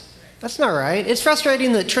streets. That's not right. It's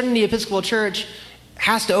frustrating that Trinity Episcopal Church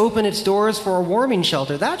has to open its doors for a warming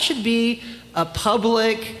shelter. That should be a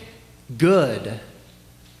public good,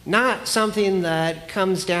 not something that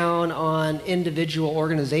comes down on individual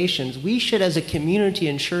organizations. We should, as a community,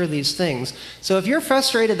 ensure these things. So if you're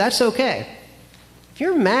frustrated, that's okay. If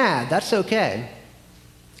you're mad, that's okay.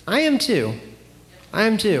 I am too.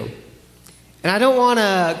 And I don't want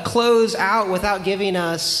to close out without giving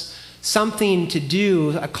us something to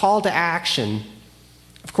do, a call to action.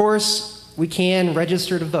 Of course, we can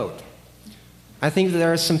register to vote. I think that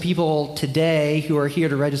there are some people today who are here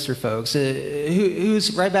to register, folks.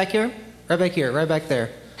 Who's right back here? Right back here, right back there.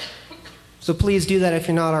 So please do that if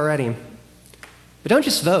you're not already. But don't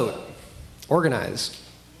just vote. Organize.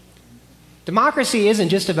 Democracy isn't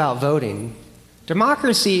just about voting.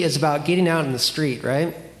 Democracy is about getting out in the street,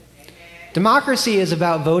 right? Democracy is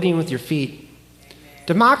about voting with your feet.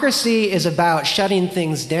 Democracy is about shutting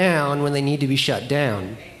things down when they need to be shut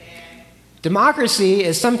down. Democracy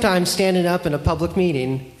is sometimes standing up in a public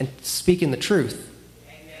meeting and speaking the truth.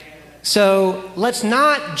 So let's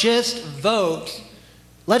not just vote.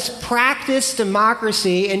 Let's practice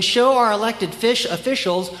democracy and show our elected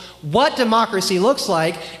officials what democracy looks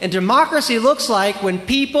like. And democracy looks like when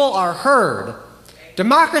people are heard.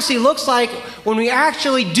 Democracy looks like when we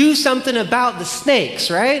actually do something about the snakes,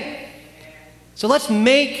 right? So let's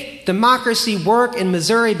make democracy work in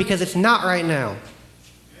Missouri, because it's not right now.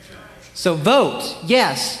 So vote,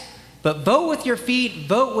 yes, but vote with your feet,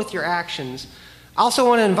 vote with your actions. I also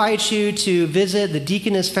want to invite you to visit the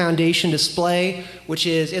Deaconess Foundation display, which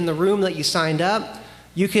is in the room that you signed up.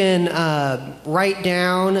 You can write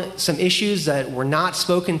down some issues that were not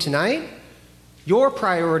spoken tonight, your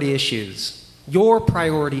priority issues,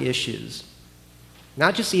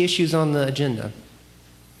 not just the issues on the agenda.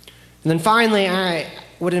 And then finally, I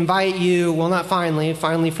would invite you, well, not finally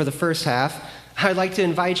for the first half, I'd like to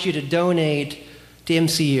invite you to donate to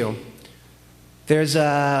MCU. There's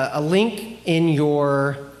a link in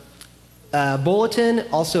your bulletin,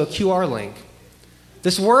 also a QR link.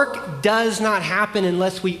 This work does not happen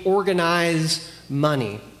unless we organize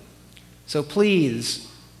money. So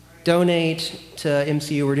please donate to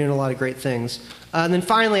MCU. We're doing a lot of great things. And then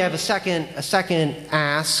finally, I have a second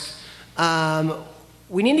ask.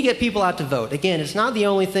 We need to get people out to vote. Again, it's not the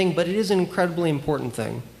only thing, but it is an incredibly important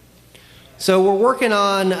thing. So we're working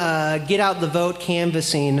on Get Out the Vote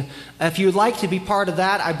canvassing. If you'd like to be part of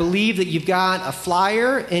that, I believe that you've got a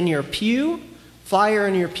flyer in your pew.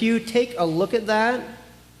 Take a look at that.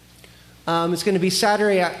 It's going to be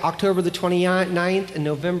Saturday, October the 29th and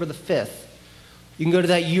November the 5th. You can go to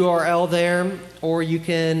that URL there, or you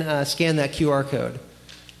can scan that QR code.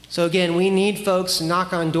 So again, we need folks to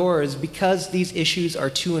knock on doors because these issues are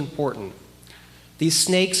too important. These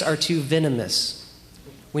snakes are too venomous.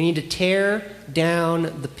 We need to tear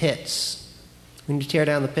down the pits.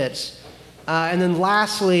 And then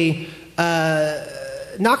lastly,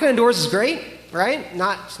 knocking on doors is great, right?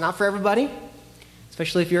 It's not for everybody,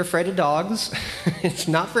 especially if you're afraid of dogs. It's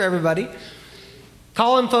not for everybody.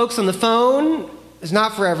 Calling folks on the phone is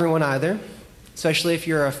not for everyone either, especially if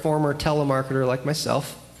you're a former telemarketer like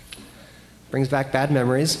myself. Brings back bad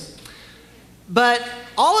memories. But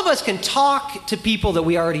all of us can talk to people that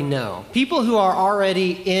we already know, people who are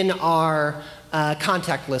already in our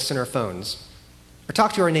contact list in our phones, or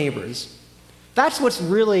talk to our neighbors. That's what's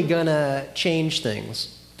really going to change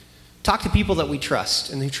things. Talk to people that we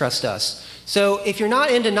trust and who trust us. So if you're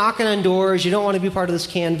not into knocking on doors, you don't want to be part of this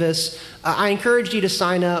canvas, I encourage you to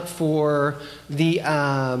sign up for the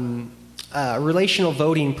relational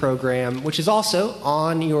voting program, which is also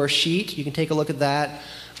on your sheet. You can take a look at that.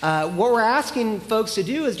 What we're asking folks to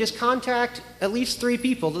do is just contact at least 3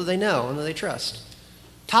 people that they know and that they trust.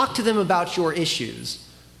 Talk to them about your issues.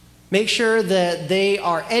 Make sure that they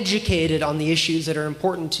are educated on the issues that are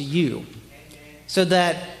important to you, so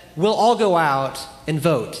that we'll all go out and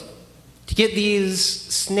vote to get these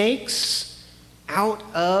snakes out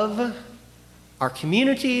of our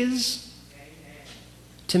communities,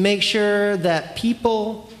 to make sure that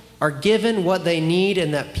people are given what they need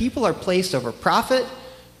and that people are placed over profit,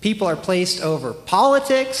 people are placed over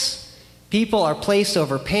politics, people are placed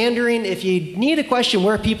over pandering. If you need a question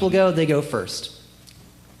where people go, they go first.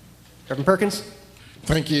 Reverend Perkins?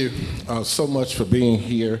 Thank you so much for being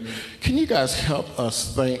here. Can you guys help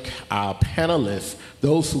us thank our panelists,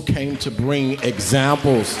 those who came to bring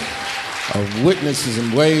examples of witnesses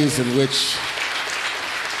and ways in which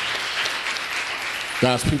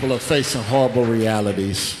God's people are facing horrible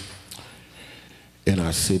realities in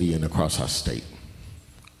our city and across our state.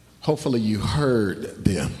 Hopefully you heard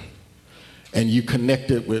them and you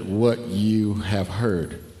connected with what you have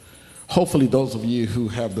heard. Hopefully those of you who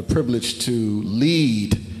have the privilege to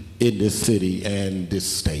lead in this city and this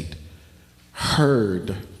state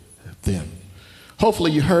heard them.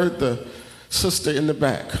 Hopefully you heard the sister in the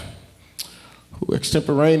back who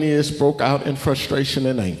extemporaneous broke out in frustration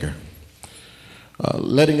and anger,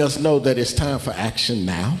 letting us know that it's time for action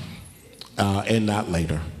now and not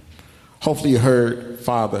later. Hopefully you heard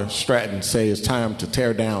Father Stratton say it's time to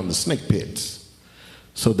tear down the snake pits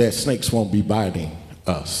so that snakes won't be biting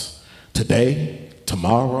us today,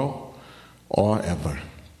 tomorrow, or ever.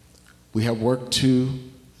 We have work to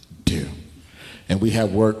do, and we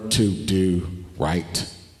have work to do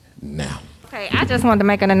right now. Okay, I just wanted to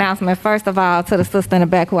make an announcement, first of all, to the sister in the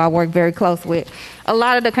back who I work very close with. A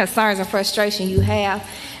lot of the concerns and frustration you have,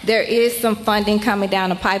 there is some funding coming down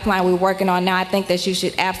the pipeline we're working on now. I think that you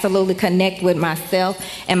should absolutely connect with myself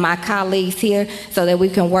and my colleagues here so that we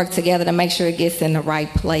can work together to make sure it gets in the right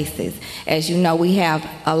places. As you know, we have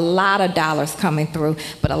a lot of dollars coming through,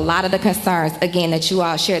 but a lot of the concerns, again, that you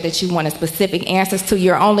all shared that you wanted specific answers to,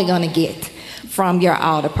 you're only going to get from your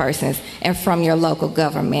alderpersons and from your local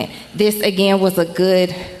government. This, again, was a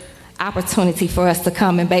good opportunity for us to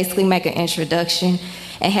come and basically make an introduction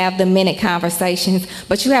and have the minute conversations,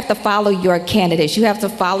 but you have to follow your candidates. You have to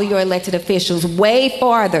follow your elected officials way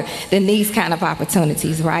farther than these kind of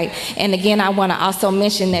opportunities, right? And again, I want to also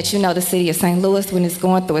mention that, you know, the city of St. Louis, when it's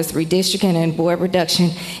going through its redistricting and board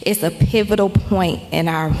reduction, it's a pivotal point in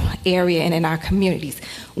our area and in our communities.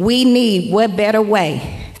 We need, what better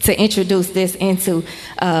way to introduce this into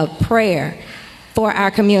prayer for our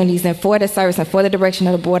communities and for the service and for the direction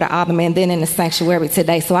of the Board of Aldermen and then in the sanctuary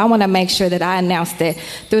today. So I want to make sure that I announce that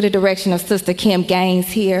through the direction of Sister Kim Gaines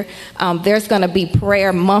here, there's going to be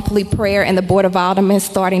prayer, monthly prayer in the Board of Aldermen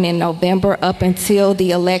starting in November up until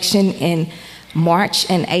the election in March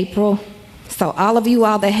and April. So all of you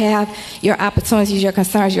all that have your opportunities, your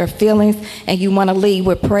concerns, your feelings, and you want to lead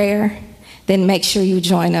with prayer, then make sure you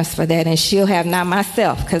join us for that. And she'll have, not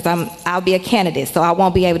myself, because I'll be a candidate, so I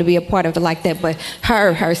won't be able to be a part of it like that, but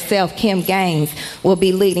herself, Kim Gaines, will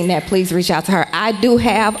be leading that. Please reach out to her. I do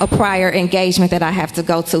have a prior engagement that I have to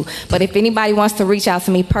go to, but if anybody wants to reach out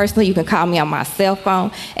to me personally, you can call me on my cell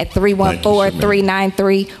phone at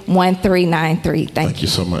 314-393-1393. Thank you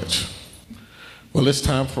so much. Well, it's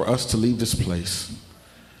time for us to leave this place.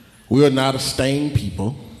 We are not a stained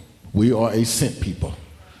people. We are a sent people,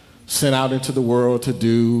 sent out into the world to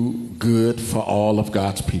do good for all of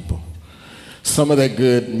God's people. Some of that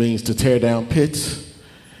good means to tear down pits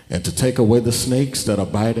and to take away the snakes that are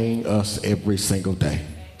biting us every single day,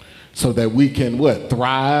 so that we can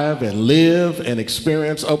thrive and live and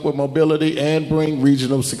experience upward mobility and bring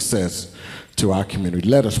regional success to our community.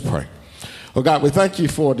 Let us pray. Oh God, we thank you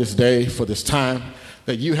for this day, for this time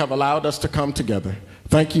that you have allowed us to come together.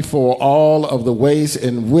 Thank you for all of the ways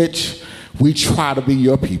in which we try to be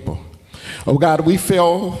your people. Oh God, we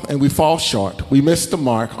fail and we fall short. We miss the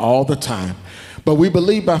mark all the time. But we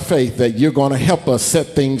believe by faith that you're going to help us set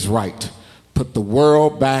things right, put the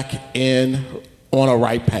world back on a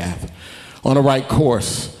right path, on a right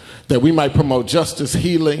course, that we might promote justice,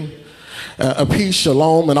 healing, peace,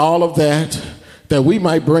 shalom, and all of that, that we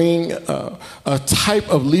might bring a type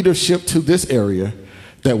of leadership to this area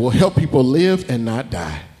that will help people live and not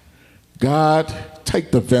die. God, take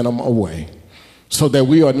the venom away so that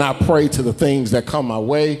we are not prey to the things that come our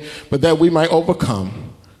way, but that we might overcome.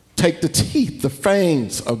 Take the teeth, the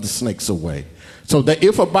fangs of the snakes away, so that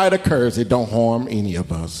if a bite occurs, it don't harm any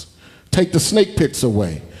of us. Take the snake pits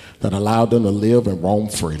away that allow them to live and roam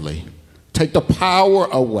freely. Take the power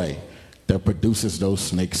away that produces those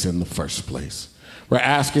snakes in the first place. We're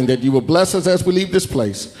asking that you will bless us as we leave this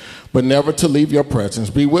place, but never to leave your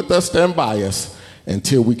presence. Be with us, stand by us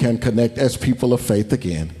until we can connect as people of faith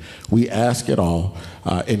again. We ask it all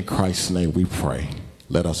in Christ's name we pray.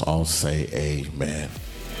 Let us all say amen.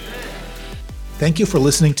 Thank you for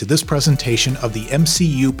listening to this presentation of the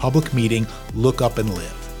MCU public meeting, Look Up and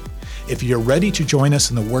Live. If you're ready to join us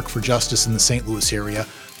in the work for justice in the St. Louis area,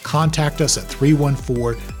 contact us at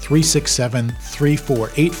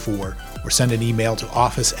 314-367-3484 or send an email to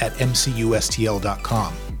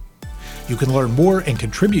office@mcustl.com. You can learn more and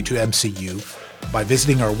contribute to MCU by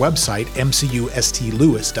visiting our website,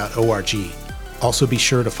 mcustlewis.org. Also be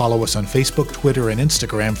sure to follow us on Facebook, Twitter, and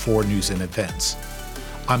Instagram for news and events.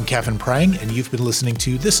 I'm Kevin Prang, and you've been listening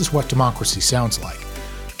to This Is What Democracy Sounds Like.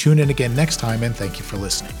 Tune in again next time, and thank you for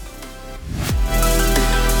listening.